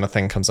when this kind of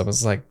thing comes up.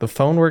 It's like, the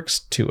phone works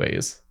 2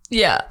 ways.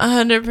 Yeah,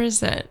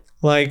 100%.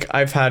 Like,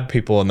 I've had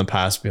people in the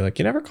past be like,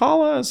 you never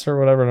call us or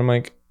whatever. And I'm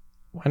like,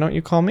 why don't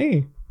you call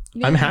me?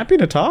 Yeah. I'm happy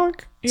to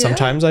talk. Yeah.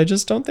 Sometimes I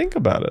just don't think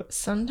about it.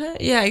 Sometimes.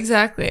 Yeah,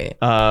 exactly.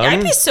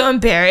 I'd be so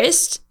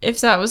embarrassed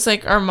if that was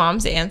like our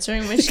mom's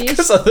answering machine.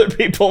 Because other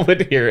people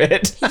would hear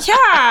it.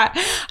 Yeah.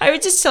 I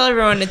would just tell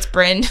everyone it's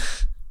Bryn.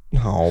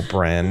 Oh,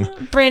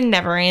 Bryn. Bryn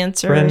never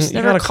answers.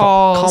 Bryn, never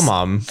calls. Call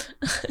mom.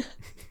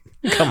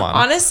 Come on.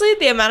 Honestly,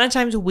 the amount of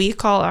times we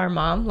call our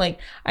mom, like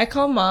I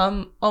call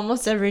mom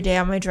almost every day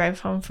on my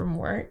drive home from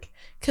work.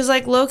 Because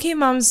like low-key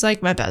mom's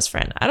like my best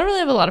friend. I don't really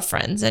have a lot of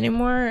friends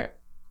anymore.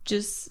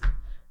 Just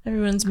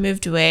everyone's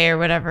moved away or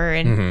whatever.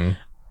 And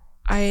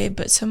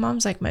but so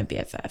mom's like my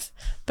BFF.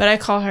 But I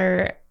call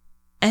her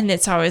and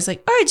it's always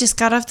like, oh, I just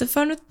got off the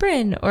phone with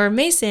Bryn or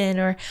Mason,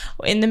 or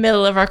in the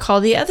middle of our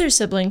call, the other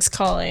siblings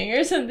calling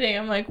or something.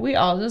 I'm like, we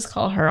all just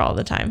call her all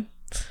the time.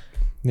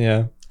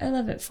 Yeah. I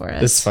love it for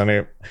us. It's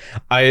funny.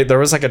 There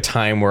was like a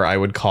time where I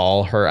would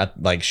call her at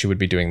like she would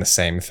be doing the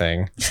same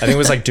thing. I think it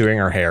was like doing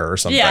her hair or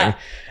something. Yeah.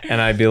 And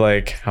I'd be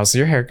like, how's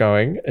your hair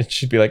going? And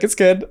she'd be like, it's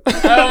good.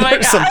 Oh my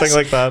gosh. Something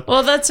like that.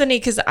 Well, that's funny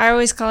because I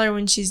always call her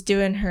when she's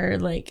doing her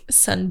like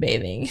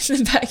sunbathing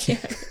in the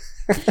backyard.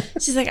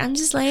 She's like, I'm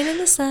just laying in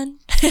the sun.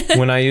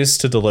 When I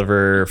used to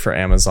deliver for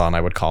Amazon,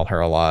 I would call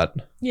her a lot.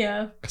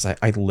 Yeah. Because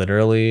I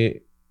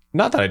literally,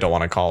 not that I don't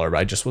want to call her, but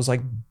I just was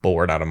like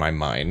bored out of my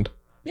mind.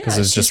 Because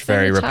it's just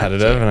very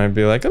repetitive, and I'd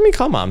be like, let me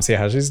call mom, see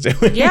how she's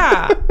doing.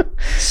 Yeah.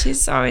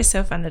 She's always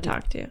so fun to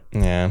talk to.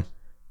 Yeah.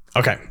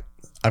 Okay.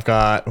 I've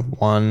got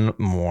one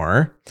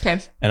more.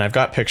 Okay. And I've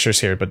got pictures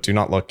here, but do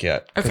not look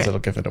yet, because it'll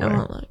give it away. I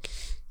won't look.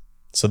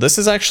 So this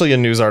is actually a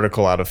news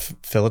article out of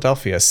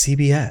Philadelphia,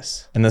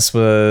 CBS. And this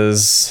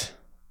was,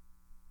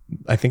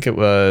 I think it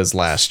was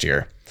last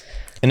year.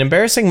 An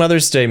embarrassing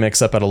Mother's Day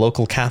mix-up at a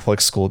local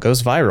Catholic school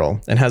goes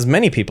viral and has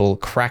many people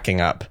cracking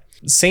up.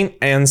 St.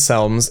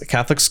 Anselm's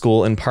Catholic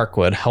School in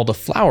Parkwood held a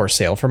flower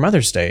sale for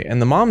Mother's Day,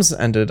 and the moms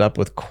ended up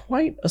with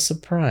quite a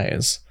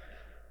surprise.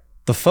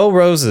 The faux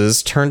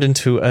roses turned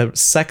into a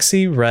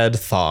sexy red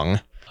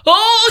thong.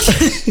 Oh!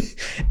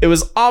 It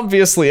was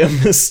obviously a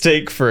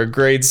mistake for a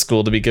grade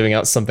school to be giving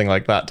out something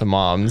like that to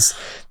moms.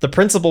 The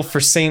principal for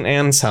St.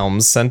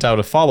 Anselm's sent out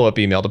a follow-up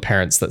email to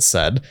parents that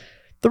said,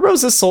 the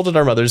roses sold at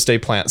our Mother's Day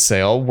plant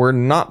sale were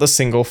not the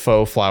single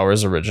faux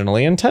flowers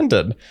originally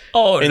intended.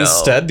 Oh, no.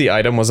 Instead, the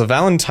item was a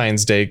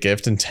Valentine's Day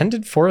gift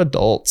intended for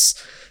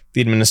adults.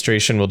 The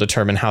administration will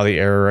determine how the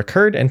error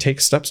occurred and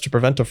take steps to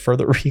prevent a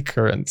further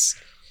recurrence.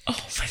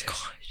 Oh my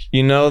gosh.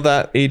 You know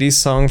that 80s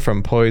song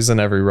from Poison,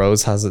 Every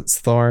Rose Has Its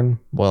Thorn?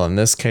 Well, in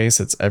this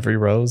case, it's Every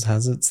Rose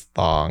Has Its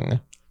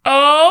Thong.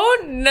 Oh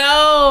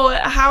no,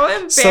 how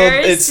embarrassing. So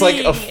it's like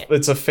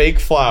it's a fake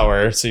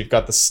flower. So you've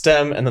got the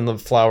stem and then the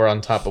flower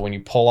on top, but when you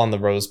pull on the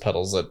rose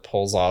petals, it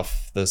pulls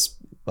off this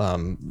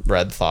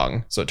red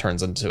thong. So it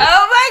turns into oh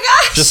my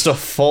gosh, just a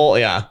full,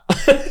 yeah.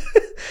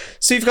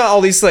 So you've got all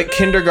these like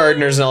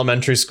kindergartners and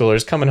elementary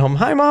schoolers coming home.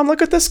 Hi mom,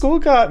 look what the school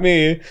got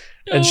me.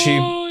 And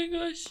oh my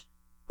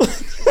gosh.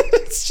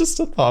 It's just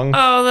a thong.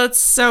 Oh, that's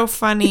so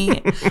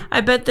funny. I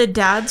bet the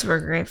dads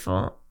were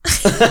grateful.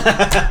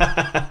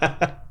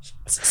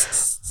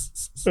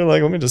 They're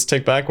like, let me just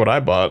take back what I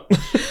bought.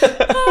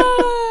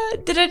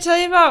 Did I tell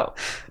you about,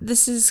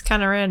 this is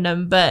kind of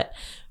random, but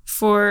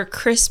for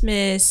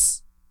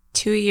Christmas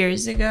 2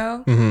 years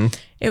ago,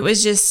 it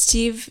was just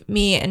Steve,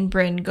 me, and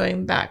Bryn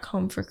going back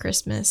home for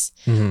Christmas.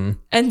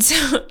 And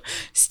so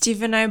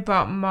Steve and I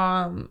bought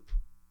mom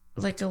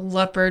like a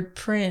leopard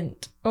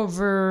print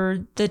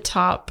over the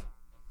top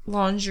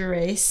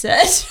lingerie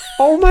set.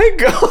 Oh my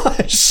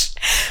gosh.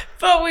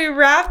 But we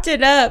wrapped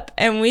it up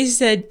and we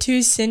said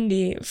to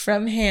Cindy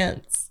from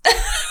Hans.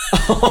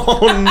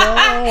 Oh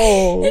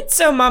no. And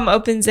so mom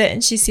opens it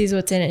and she sees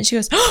what's in it and she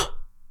goes, oh!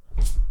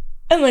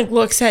 And like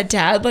looks at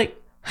dad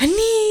like,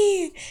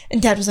 honey.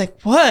 And dad was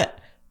like, what?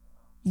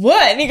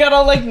 And he got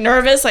all like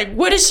nervous, like,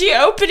 what is she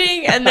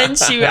opening? And then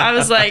I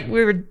was like,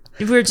 we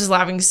were just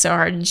laughing so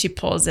hard and she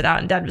pulls it out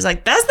and dad was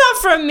like, that's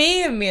not from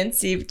me. And me and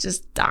Steve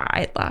just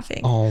died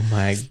laughing. Oh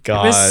my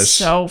gosh. It was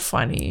so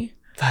funny.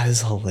 That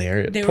is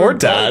hilarious. Poor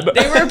dad.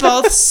 They were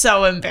both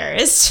so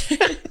embarrassed.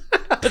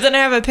 But then I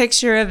have a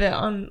picture of it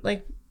on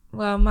like,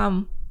 well,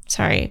 mom,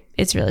 sorry,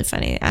 it's really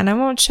funny. And I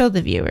won't show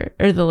the viewer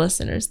or the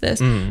listeners this,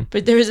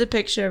 but there was a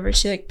picture of her.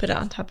 She like put it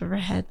on top of her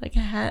head like a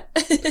hat.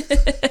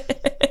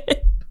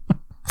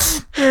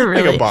 They're really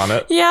getting a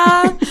bonnet.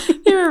 Yeah,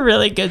 they were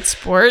really good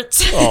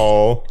sports.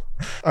 Oh,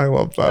 I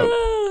love that.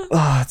 Oh,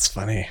 that's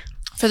funny.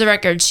 For the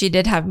record, she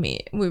did have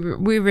me.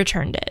 We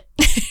returned it.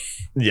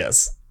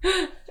 Yes.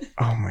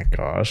 Oh my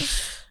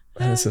gosh.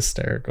 That is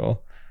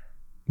hysterical.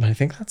 But I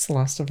think that's the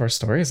last of our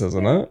stories,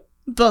 isn't it?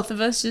 Both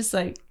of us just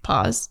like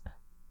pause.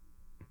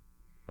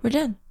 We're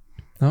done.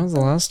 That was the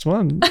last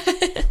one.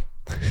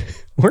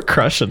 We're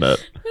crushing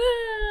it.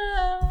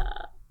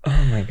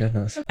 Oh my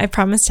goodness. I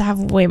promise to have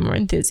way more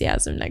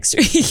enthusiasm next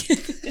week.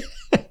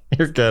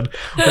 You're good.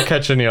 We're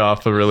catching you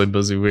off a really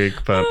busy week,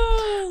 but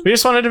we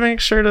just wanted to make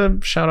sure to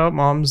shout out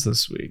moms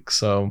this week.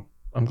 So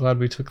I'm glad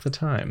we took the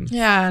time.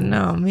 Yeah,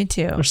 no, me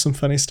too. There's some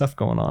funny stuff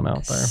going on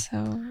out there.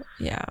 So,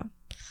 yeah.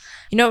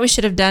 You know what we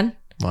should have done?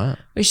 What?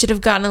 We should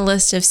have gotten a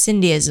list of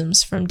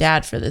Cindyisms from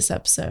Dad for this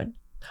episode.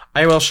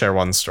 I will share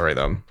one story,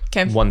 though.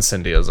 Okay. One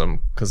Cindyism,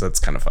 because that's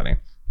kind of funny.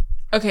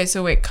 Okay,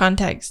 so wait,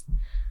 context.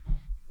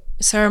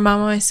 So our mom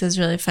always says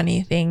really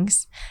funny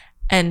things,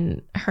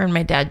 and her and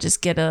my dad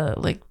just get a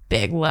like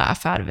big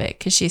laugh out of it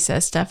because she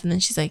says stuff, and then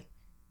she's like,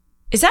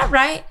 "Is that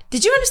right?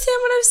 Did you understand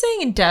what I was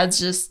saying?" And Dad's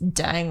just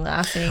dying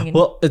laughing. And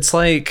well, it's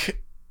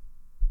like,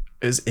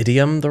 is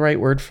idiom the right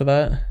word for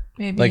that?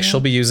 maybe Like she'll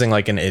be using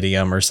like an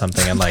idiom or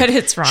something, and like but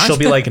it's wrong. she'll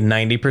be like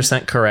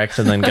 90% correct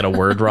and then get a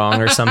word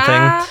wrong or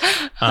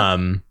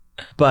something.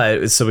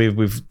 But so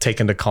we've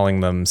taken to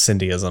calling them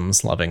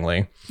Cindyisms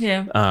lovingly.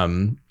 Yeah.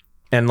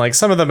 And like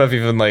some of them have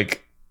even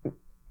like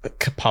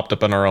popped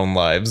up in our own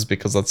lives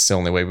because that's the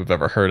only way we've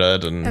ever heard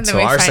it, and so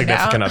our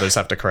significant others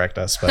have to correct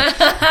us. But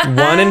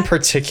one in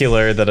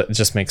particular that it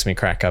just makes me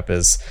crack up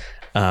is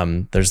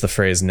there's the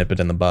phrase "nip it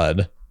in the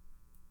bud."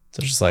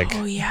 So just like,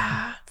 oh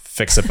yeah,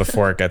 fix it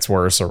before it gets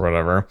worse or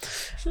whatever.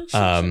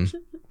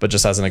 But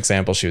just as an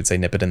example, she would say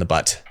 "nip it in the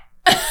butt."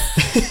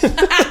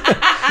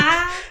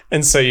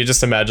 And so you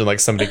just imagine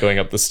like somebody going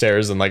up the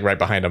stairs and like right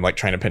behind them like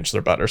trying to pinch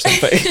their butt or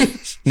something.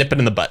 Nip it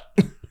in the butt.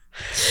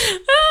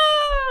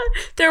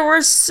 There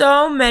were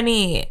so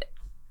many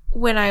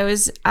when I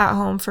was at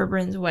home for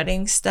Bryn's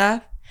wedding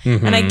stuff,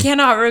 and I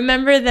cannot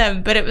remember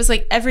them, but it was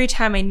like every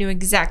time I knew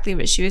exactly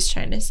what she was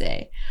trying to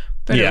say,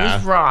 but it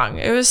was wrong.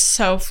 It was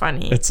so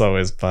funny. It's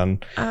always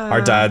fun.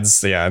 Our dad's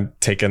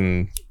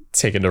taken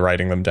to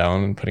writing them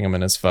down and putting them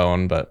in his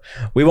phone, but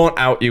we won't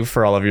out you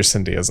for all of your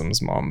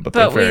Cindyisms, Mom, but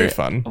they're very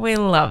fun. We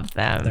love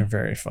them. They're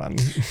very fun.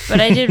 But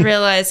I did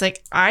realize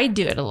like I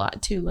do it a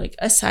lot too, like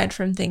aside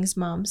from things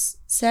Mom's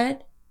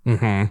said.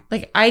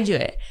 Like I do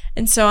it.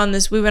 And so on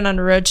this, we went on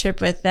a road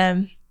trip with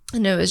them,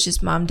 and it was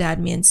just Mom, Dad,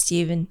 me, and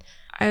Steve, and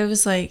I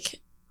was like,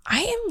 I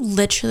am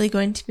literally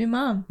going to be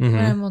Mom when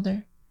I'm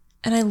older,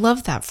 and I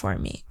love that for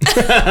me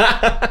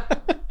because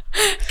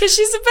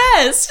she's the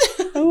best.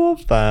 I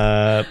love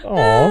that.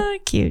 Oh,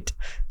 cute.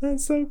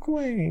 That's so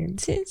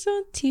quaint. It's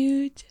so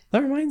cute.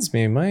 That reminds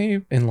me,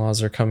 my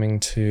in-laws are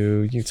coming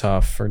to Utah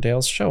for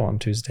Dale's show on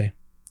Tuesday.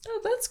 Oh,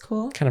 that's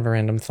cool. Kind of a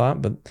random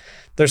thought, but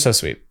they're so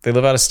sweet. They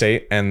live out of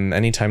state, and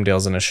anytime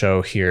Dale's in a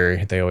show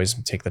here, they always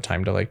take the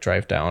time to like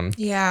drive down.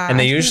 Yeah. And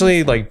they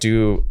usually like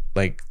do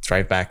like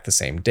drive back the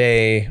same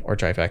day or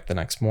drive back the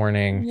next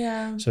morning.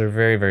 Yeah. So they're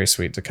very, very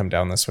sweet to come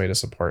down this way to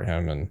support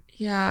him. And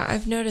yeah,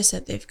 I've noticed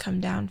that they've come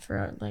down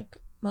for like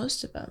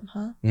most of them,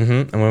 huh?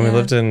 And when we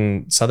lived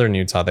in southern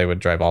Utah, they would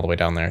drive all the way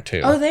down there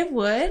too. Oh, they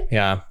would?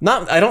 Yeah.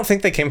 I don't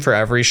think they came for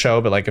every show,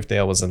 but like if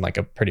Dale was in like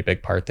a pretty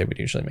big part, they would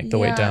usually make the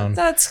way down.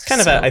 That's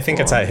kind so of I think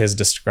cool. it's at his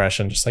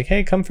discretion, just like,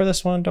 hey, come for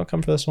this one, don't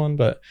come for this one.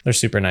 But they're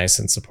super nice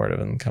and supportive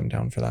and come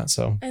down for that.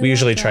 So we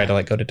usually try to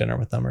like go to dinner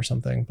with them or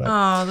something. But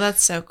oh,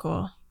 that's so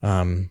cool.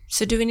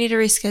 So do we need to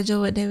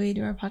reschedule what day we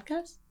do our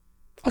podcast?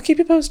 I'll keep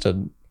you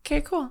posted. Okay,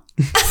 cool.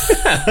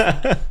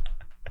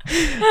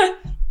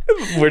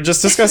 We're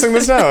just discussing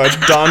this now. It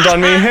dawned on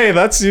me, hey,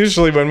 that's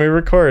usually when we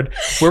record.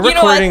 We're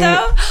recording. You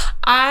know what, though?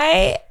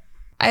 I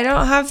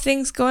don't have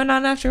things going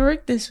on after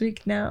work this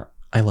week now.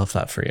 I love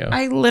that for you.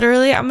 I'm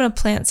going to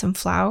plant some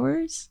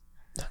flowers.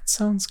 That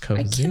sounds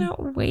cozy. I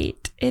cannot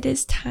wait. It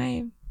is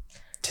time.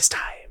 Tis time.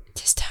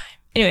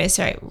 Anyway,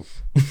 sorry.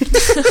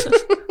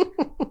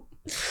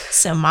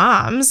 So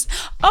moms.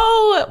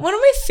 Oh, one of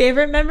my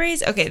favorite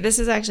memories. Okay, this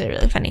is actually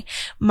really funny.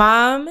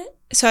 Mom,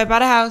 so I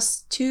bought a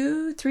house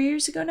 2-3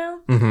 years ago now.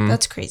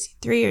 That's crazy.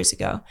 3 years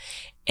ago.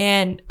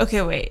 And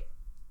okay, wait.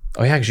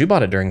 Oh yeah, because you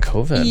bought it during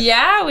COVID.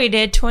 Yeah, we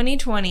did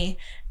 2020.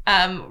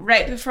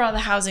 Right before all the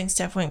housing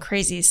stuff went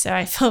crazy. So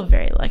I feel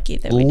very lucky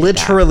that we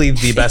literally did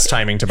that. The best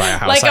timing to buy a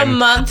house. Like a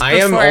month before. I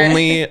am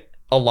only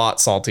a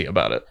lot salty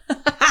about it.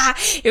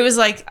 It was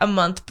like a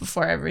month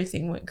before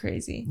everything went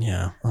crazy.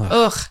 Yeah.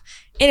 Ugh.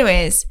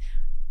 Anyways,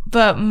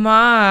 but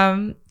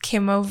Mom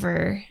came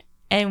over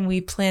and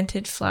we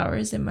planted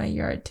flowers in my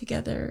yard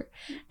together,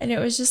 and it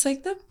was just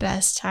like the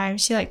best time.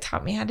 She like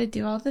taught me how to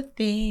do all the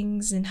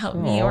things and helped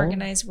me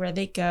organize where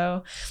they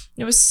go.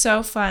 It was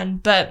so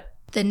fun. But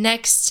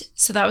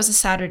so that was a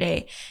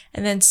Saturday,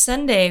 and then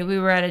Sunday we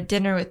were at a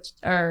dinner with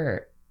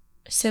our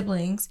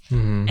siblings,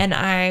 and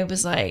I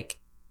was like,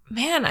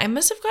 man, I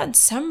must have gotten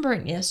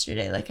sunburnt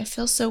yesterday. Like I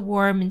feel so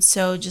warm and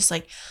so just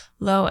like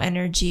low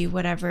energy,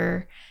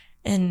 whatever.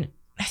 And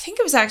I think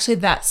it was actually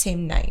that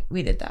same night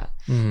we did that.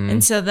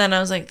 And so then I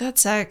was like, that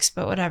sucks,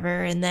 but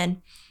whatever. And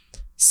then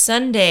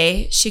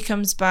Sunday, she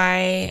comes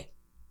by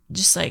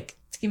just like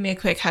to give me a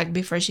quick hug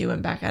before she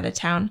went back out of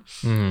town.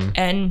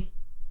 And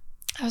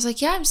I was like,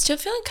 yeah, I'm still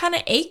feeling kind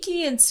of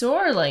achy and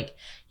sore. Like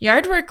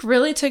yard work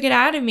really took it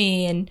out of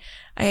me. And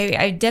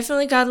I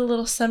definitely got a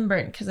little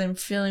sunburnt because I'm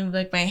feeling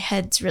like my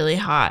head's really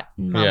hot.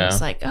 And Mom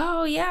was like,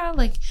 oh yeah,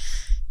 like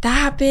that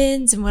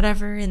happens and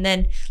whatever. And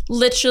then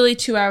literally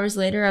 2 hours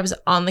later, I was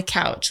on the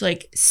couch,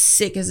 like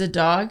sick as a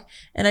dog.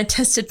 And I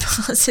tested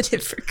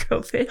positive for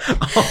COVID.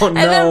 Oh,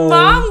 no. And then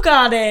Mom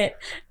got it.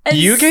 And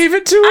you gave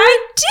it to her?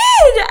 I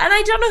did. And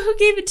I don't know who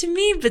gave it to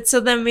me. But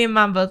so then me and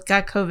Mom both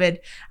got COVID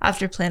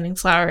after planting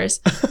flowers.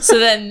 So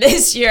then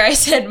this year I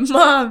said,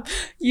 Mom,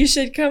 you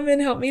should come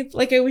and help me.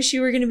 Like, I wish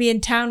you were going to be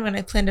in town when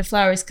I planted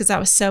flowers because that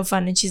was so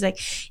fun. And she's like,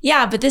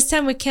 yeah, but this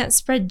time we can't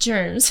spread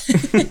germs.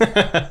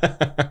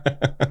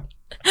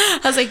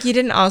 I was like, you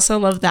didn't also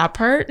love that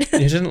part?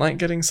 You didn't like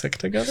getting sick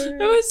together?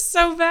 It was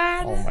so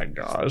bad. Oh my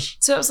gosh.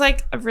 So it was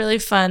like a really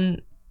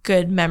fun,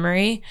 good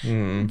memory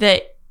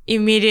that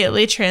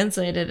immediately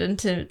translated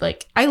into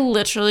like, I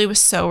literally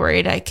was so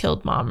worried I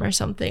killed Mom or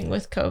something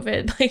with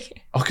COVID.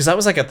 Like, oh, because that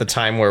was like at the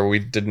time where we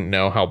didn't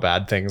know how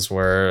bad things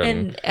were.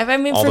 And I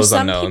mean, for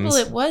some people,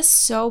 it was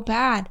so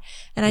bad.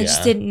 And I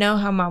just didn't know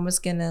how Mom was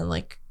going to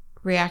like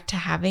react to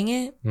having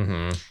it.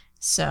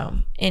 So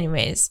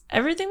anyways,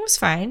 everything was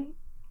fine.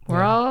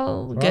 We're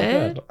all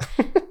good.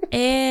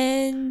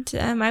 And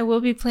I will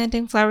be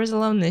planting flowers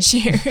alone this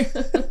year.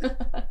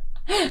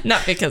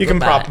 Not because you can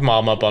of prop that.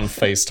 Mom up on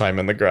FaceTime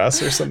in the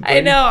grass or something. I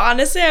know.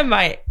 Honestly, I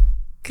might.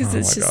 Because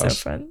it's just so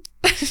fun.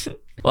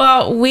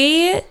 Well,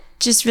 we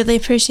just really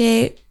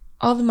appreciate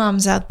all the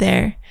moms out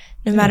there.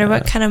 No matter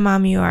what kind of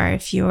mom you are.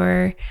 If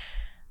you're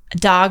a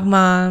dog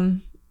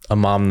mom. A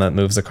mom that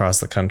moves across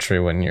the country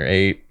when you're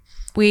 8.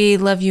 We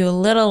love you a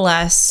little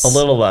less. A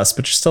little less,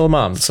 but you're still a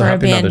mom. So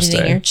happy Mother's Day.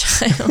 Abandoning your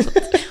child.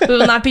 We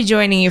will not be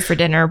joining you for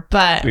dinner,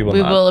 but we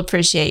will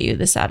appreciate you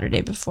the Saturday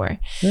before.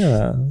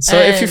 Yeah. So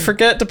if you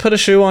forget to put a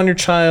shoe on your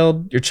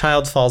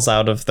child falls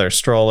out of their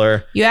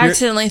stroller. You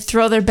accidentally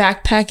throw their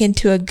backpack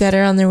into a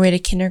gutter on their way to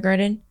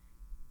kindergarten.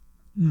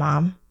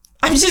 Mom.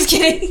 I'm just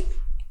kidding.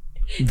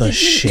 The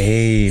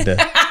shade.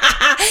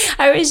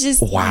 I was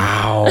just...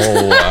 Wow.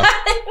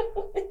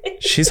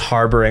 She's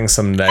harboring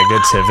some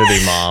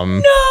negativity, Mom.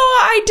 No,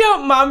 I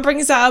don't. Mom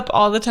brings that up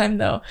all the time,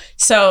 though.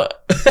 So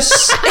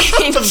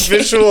the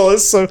visual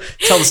is so.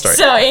 Tell the story.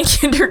 So in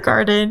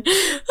kindergarten,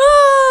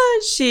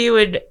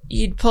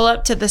 you'd pull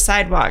up to the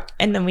sidewalk,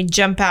 and then we'd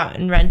jump out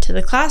and run to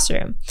the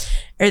classroom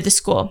or the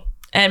school.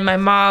 And my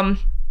mom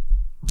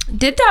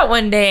did that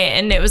one day,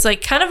 and it was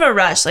like kind of a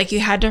rush. Like you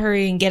had to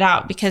hurry and get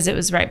out because it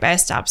was right by a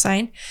stop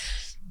sign.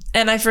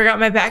 And I forgot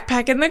my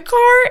backpack in the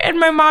car, and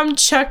my mom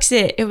chucks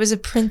it. It was a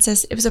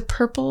princess. It was a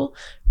purple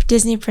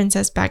Disney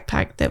princess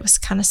backpack that was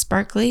kind of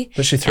sparkly.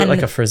 But she threw it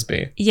like a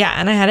Frisbee. Yeah,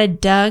 and I had a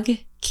Doug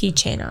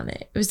keychain on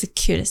it. It was the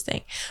cutest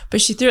thing.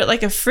 But she threw it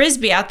like a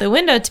Frisbee out the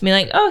window to me,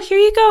 like, oh, here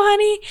you go,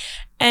 honey.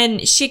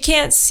 And she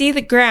can't see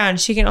the ground.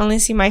 She can only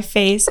see my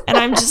face. And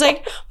I'm just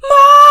like,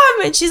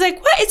 Mom! And she's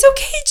like, what? It's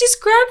okay.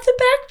 Just grab the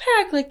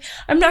backpack. Like,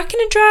 I'm not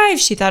going to drive.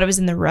 She thought it was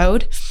in the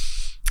road.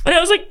 And I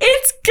was like,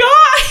 it's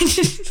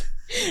gone!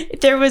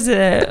 There was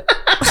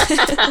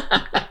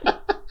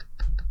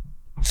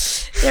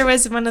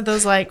one of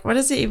those, like, what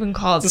is it even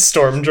called? The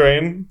storm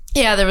drain.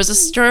 Yeah, there was a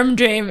storm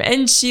drain,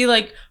 and she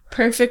like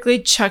perfectly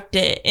chucked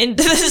it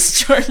into the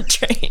storm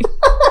drain.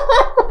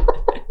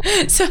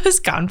 So it was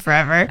gone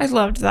forever. I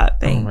loved that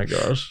thing. Oh my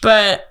gosh.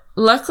 But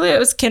luckily it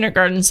was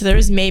kindergarten, so there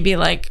was maybe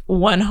like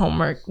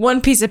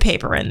one piece of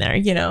paper in there,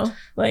 you know?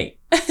 Like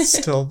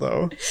still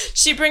though.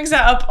 She brings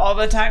that up all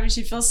the time and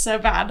she feels so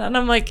bad. And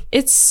I'm like,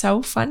 it's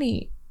so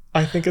funny.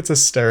 I think it's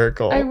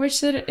hysterical. I wish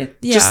that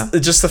yeah.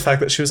 Just the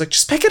fact that she was like,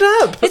 just pick it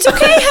up. It's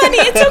okay, honey.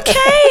 It's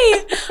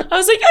okay. I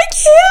was like, I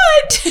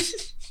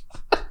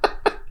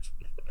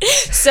can't.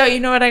 So you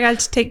know what I got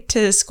to take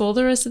to school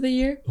the rest of the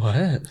year?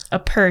 What? A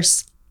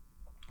purse.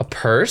 A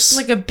purse?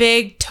 Like a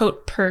big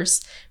tote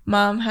purse.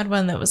 Mom had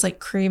one that was like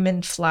cream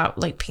and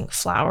like pink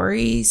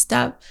flowery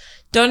stuff.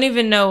 Don't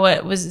even know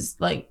what was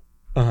like.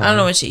 I don't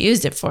know what she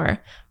used it for.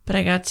 But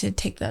I got to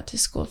take that to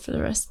school for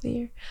the rest of the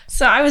year.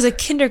 So I was a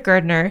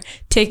kindergartner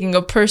taking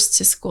a purse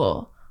to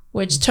school,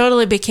 which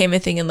totally became a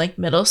thing in like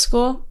middle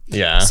school.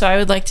 Yeah. So I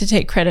would like to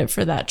take credit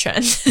for that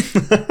trend.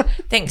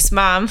 Thanks,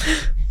 Mom.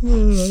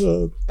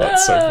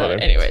 That's so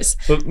funny. Anyways.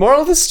 The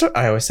moral of the story,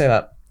 I always say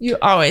that. You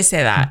always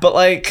say that. But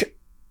like,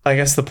 I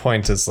guess the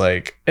point is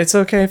like, it's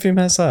okay if you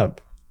mess up.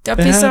 Don't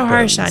be so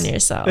harsh on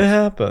yourself. It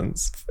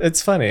happens.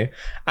 It's funny.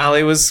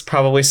 Aly was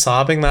probably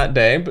sobbing that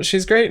day, but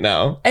she's great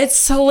now.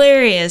 It's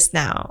hilarious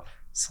now.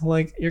 So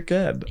like, you're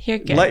good. You're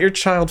good. Let your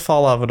child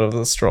fall out of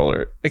the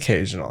stroller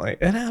occasionally.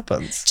 It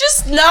happens.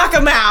 Just knock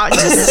them out.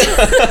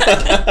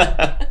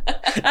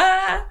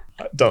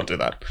 Don't do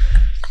that.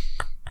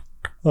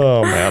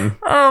 Oh, man.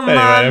 Oh, Anyway,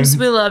 moms,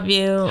 we love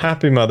you.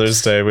 Happy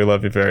Mother's Day. We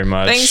love you very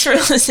much. Thanks for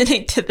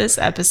listening to this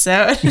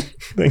episode.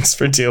 Thanks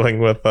for dealing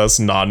with us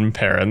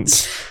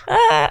non-parents.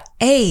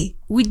 Hey,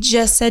 we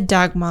just said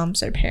dog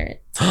moms are parents.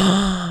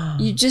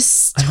 You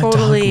just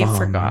totally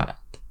forgot.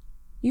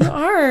 You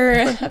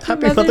are.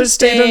 Happy Mother's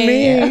Day to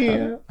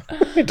me.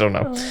 I don't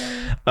know.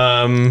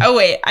 Oh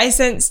wait, I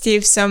sent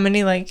Steve so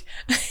many like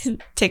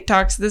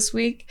TikToks this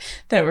week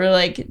that were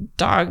like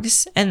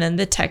dogs, and then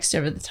the text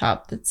over the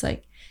top that's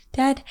like,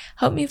 "Dad,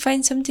 help me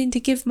find something to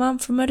give Mom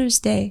for Mother's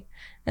Day."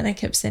 And I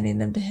kept sending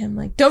them to him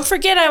like, "Don't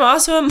forget, I'm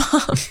also a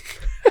mom."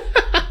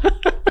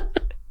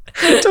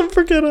 Don't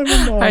forget I'm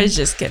a mom. I was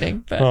just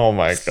kidding. But. Oh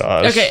my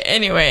gosh. Okay,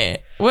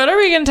 anyway, what are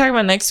we going to talk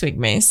about next week,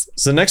 Mace?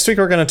 So next week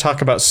we're going to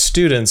talk about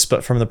students,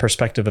 but from the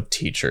perspective of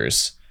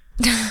teachers.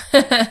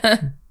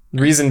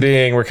 Reason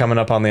being, we're coming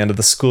up on the end of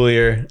the school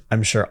year.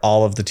 I'm sure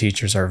all of the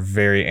teachers are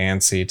very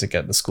antsy to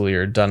get the school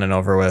year done and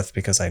over with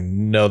because I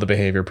know the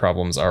behavior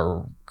problems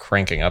are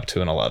cranking up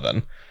to an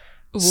 11.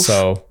 Oof.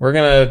 So we're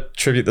going to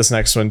tribute this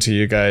next one to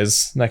you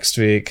guys next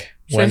week.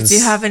 So if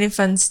you have any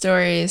fun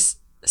stories,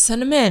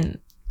 send them in.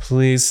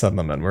 Please send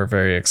them in. We're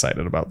very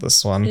excited about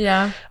this one.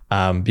 Yeah.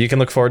 You can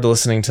look forward to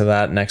listening to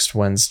that next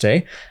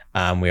Wednesday.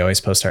 We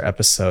always post our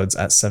episodes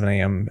at 7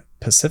 a.m.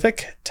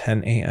 Pacific,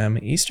 10 a.m.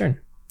 Eastern.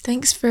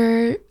 Thanks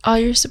for all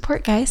your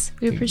support, guys.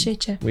 We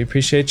appreciate you. We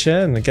appreciate you.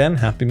 And again,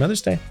 happy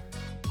Mother's Day.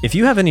 If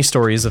you have any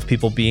stories of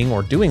people being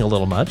or doing a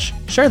little much,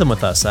 share them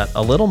with us at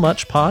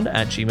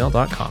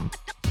alittlemuchpod@gmail.com.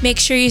 Make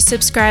sure you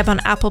subscribe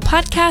on Apple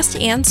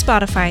Podcast and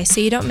Spotify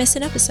so you don't miss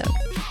an episode.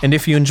 And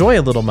if you enjoy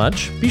A Little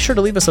Much, be sure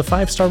to leave us a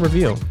 5-star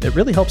review. It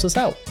really helps us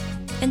out.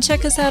 And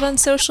check us out on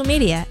social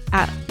media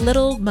at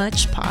Little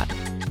Much Pod.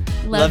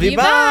 Love you.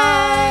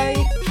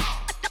 Bye.